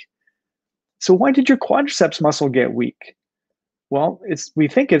got weak. So why did your quadriceps muscle get weak? Well, we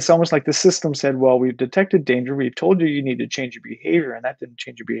think it's almost like the system said, well, we've detected danger. We've told you need to change your behavior, and that didn't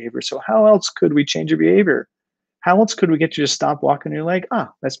change your behavior. So how else could we change your behavior? How else could we get you to stop walking your leg?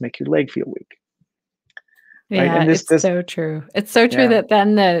 Let's make your leg feel weak. Yeah, right? And it's so true. It's so true that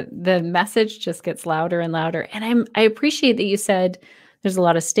then the message just gets louder and louder. And I appreciate that you said there's a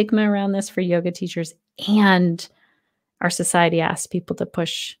lot of stigma around this for yoga teachers, and our society asks people to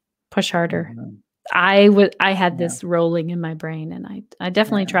push Push harder. Mhm. I had Yeah. this rolling in my brain, and I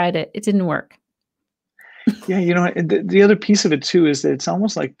definitely Yeah. tried it. It didn't work. Yeah, you know, the other piece of it too is that it's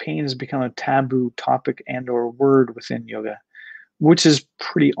almost like pain has become a taboo topic and or word within yoga, which is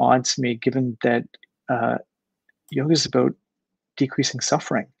pretty odd to me, given that uh, yoga is about decreasing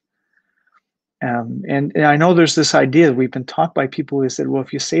suffering. And I know there's this idea we've been taught by people is that, well,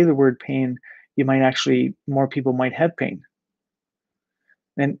 if you say the word pain, you might actually, more people might have pain.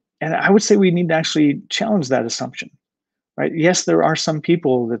 And I would say we need to actually challenge that assumption, right? Yes, there are some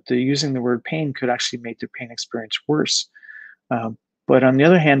people that using the word pain could actually make their pain experience worse. Um, but on the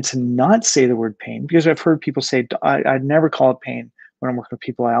other hand, to not say the word pain, because I've heard people say, I'd never call it pain when I'm working with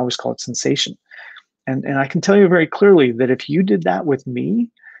people, I always call it sensation. And I can tell you very clearly that if you did that with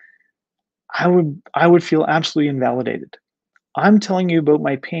me, I would feel absolutely invalidated. I'm telling you about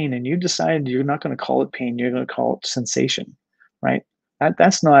my pain, and you decided you're not going to call it pain, you're going to call it sensation, right?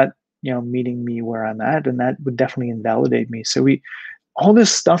 That's not, meeting me where I'm at, and that would definitely invalidate me. So all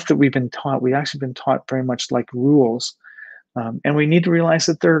this stuff that we've been taught, we've actually been taught very much like rules, and we need to realize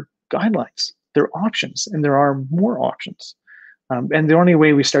that they're guidelines, they're options, and there are more options. And the only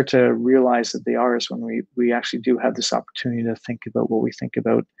way we start to realize that they are is when we actually do have this opportunity to think about what we think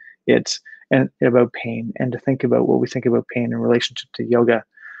about it and about pain, and to think about what we think about pain in relationship to yoga.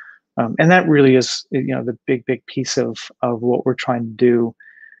 And that really is, the big piece of what we're trying to do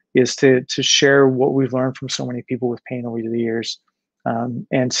is to share what we've learned from so many people with pain over the years,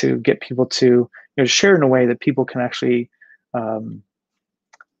 and to get people to share in a way that people can actually,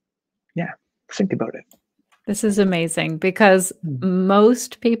 yeah, think about it. This is amazing because Mm.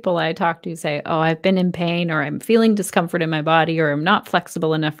 most people I talk to say, "Oh, I've been in pain, or I'm feeling discomfort in my body, or I'm not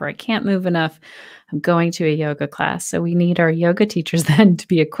flexible enough, or I can't move enough. I'm going to a yoga class." So we need our yoga teachers then to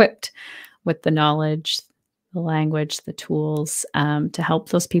be equipped with the knowledge, the language, the tools, to help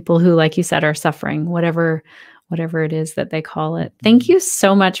those people who, like you said, are suffering, whatever it is that they call it. Thank Mhm. you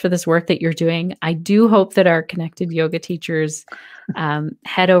so much for this work that you're doing. I do hope that our connected yoga teachers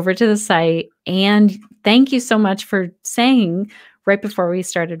head over to the site. And thank you so much for saying right before we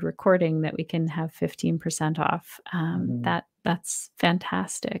started recording that we can have 15% off. Mhm. That's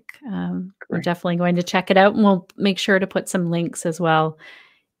fantastic. We're Great. definitely going to check it out, and we'll make sure to put some links as well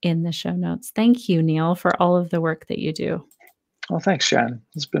in the show notes. Thank you, Neil, for all of the work that you do. Well, thanks, Shannon.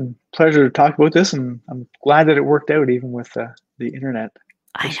 It's been a pleasure to talk about this, and I'm glad that it worked out even with the internet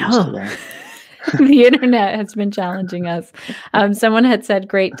I issues know. today. The internet has been challenging us. Someone had said,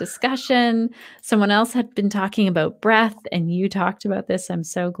 great discussion. Someone else had been talking about breath, and you talked about this. I'm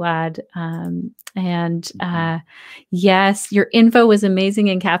so glad. Yes, your info was amazing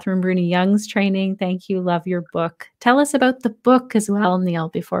in Catherine Bruni Young's training. Thank you. Love your book. Tell us about the book as well, Neil,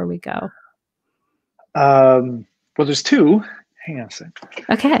 before we go. Well, there's two. Hang on a second.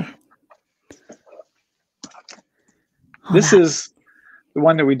 Okay. This is the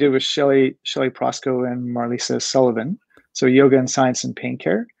one that we did with Shelley Prosco and Marlisa Sullivan. So Yoga and Science and Pain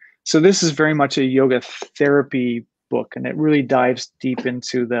Care. So this is very much a yoga therapy book, and it really dives deep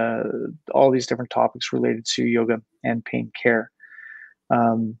into all these different topics related to yoga and pain care.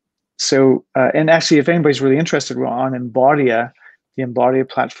 And actually, if anybody's really interested, we're on Embodia, the Embodia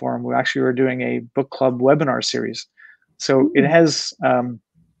platform. We're doing a book club webinar series. So it has,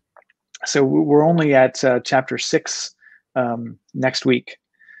 so we're only at chapter 6 next week.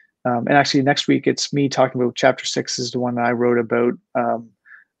 And actually, next week it's me talking about chapter 6 is the one that I wrote about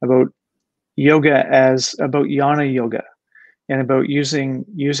yoga about yana yoga, and about using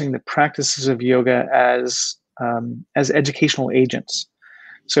the practices of yoga as educational agents.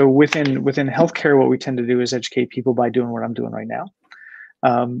 So within healthcare, what we tend to do is educate people by doing what I'm doing right now.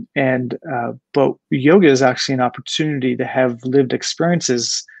 But yoga is actually an opportunity to have lived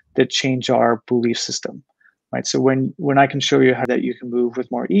experiences that change our belief system, right? So when I can show you how that you can move with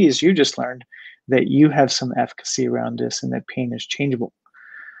more ease, you just learned that you have some efficacy around this, and that pain is changeable,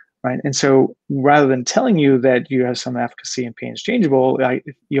 right? And so rather than telling you that you have some efficacy and pain is changeable,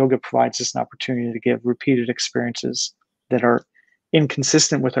 yoga provides us an opportunity to give repeated experiences that are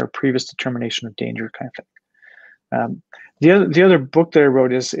inconsistent with our previous determination of danger, kind of thing. The other book that I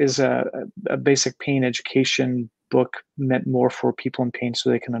wrote is a basic pain education book meant more for people in pain so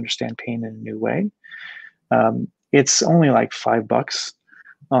they can understand pain in a new way. It's only like $5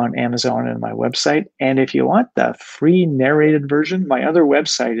 on Amazon and my website. And if you want the free narrated version, my other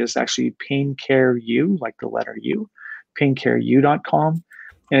website is actually Pain Care U, like the letter U, paincareu.com.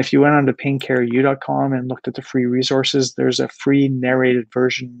 And if you went on to paincareu.com and looked at the free resources, there's a free narrated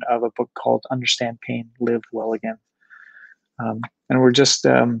version of a book called Understand Pain, Live Well Again. And we're just,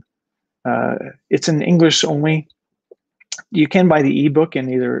 it's in English only. You can buy the ebook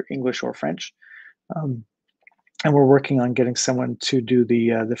in either English or French. And we're working on getting someone to do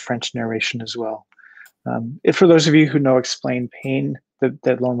the French narration as well. If for those of you who know Explain Pain,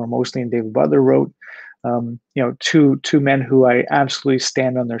 that Lorimer Mosley and David Butler wrote, two men who I absolutely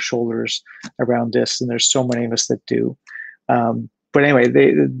stand on their shoulders around this, and there's so many of us that do. But anyway,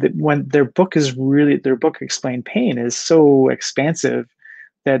 when their book Explain Pain is so expansive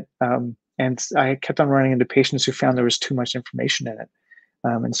that, and I kept on running into patients who found there was too much information in it.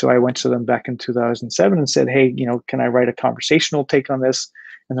 And so I went to them back in 2007 and said, hey, can I write a conversational take on this?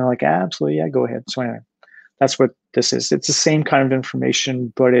 And they're like, absolutely, yeah, go ahead. So anyway, that's what this is. It's the same kind of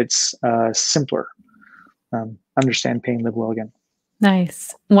information, but it's simpler. Understand pain, live well again.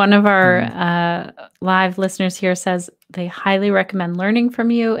 Nice. One of our live listeners here says they highly recommend learning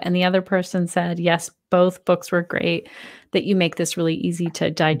from you. And the other person said, yes, both books were great, that you make this really easy to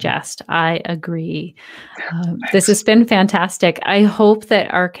digest. I agree. This has been fantastic. I hope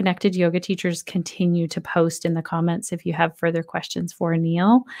that our connected yoga teachers continue to post in the comments if you have further questions for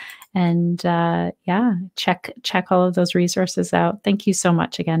Neil. And check all of those resources out. Thank you so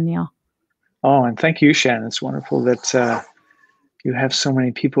much again, Neil. Oh, and thank you, Shannon. It's wonderful that you have so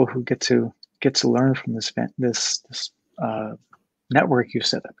many people who get to learn from this network you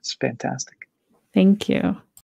set up. It's fantastic. Thank you.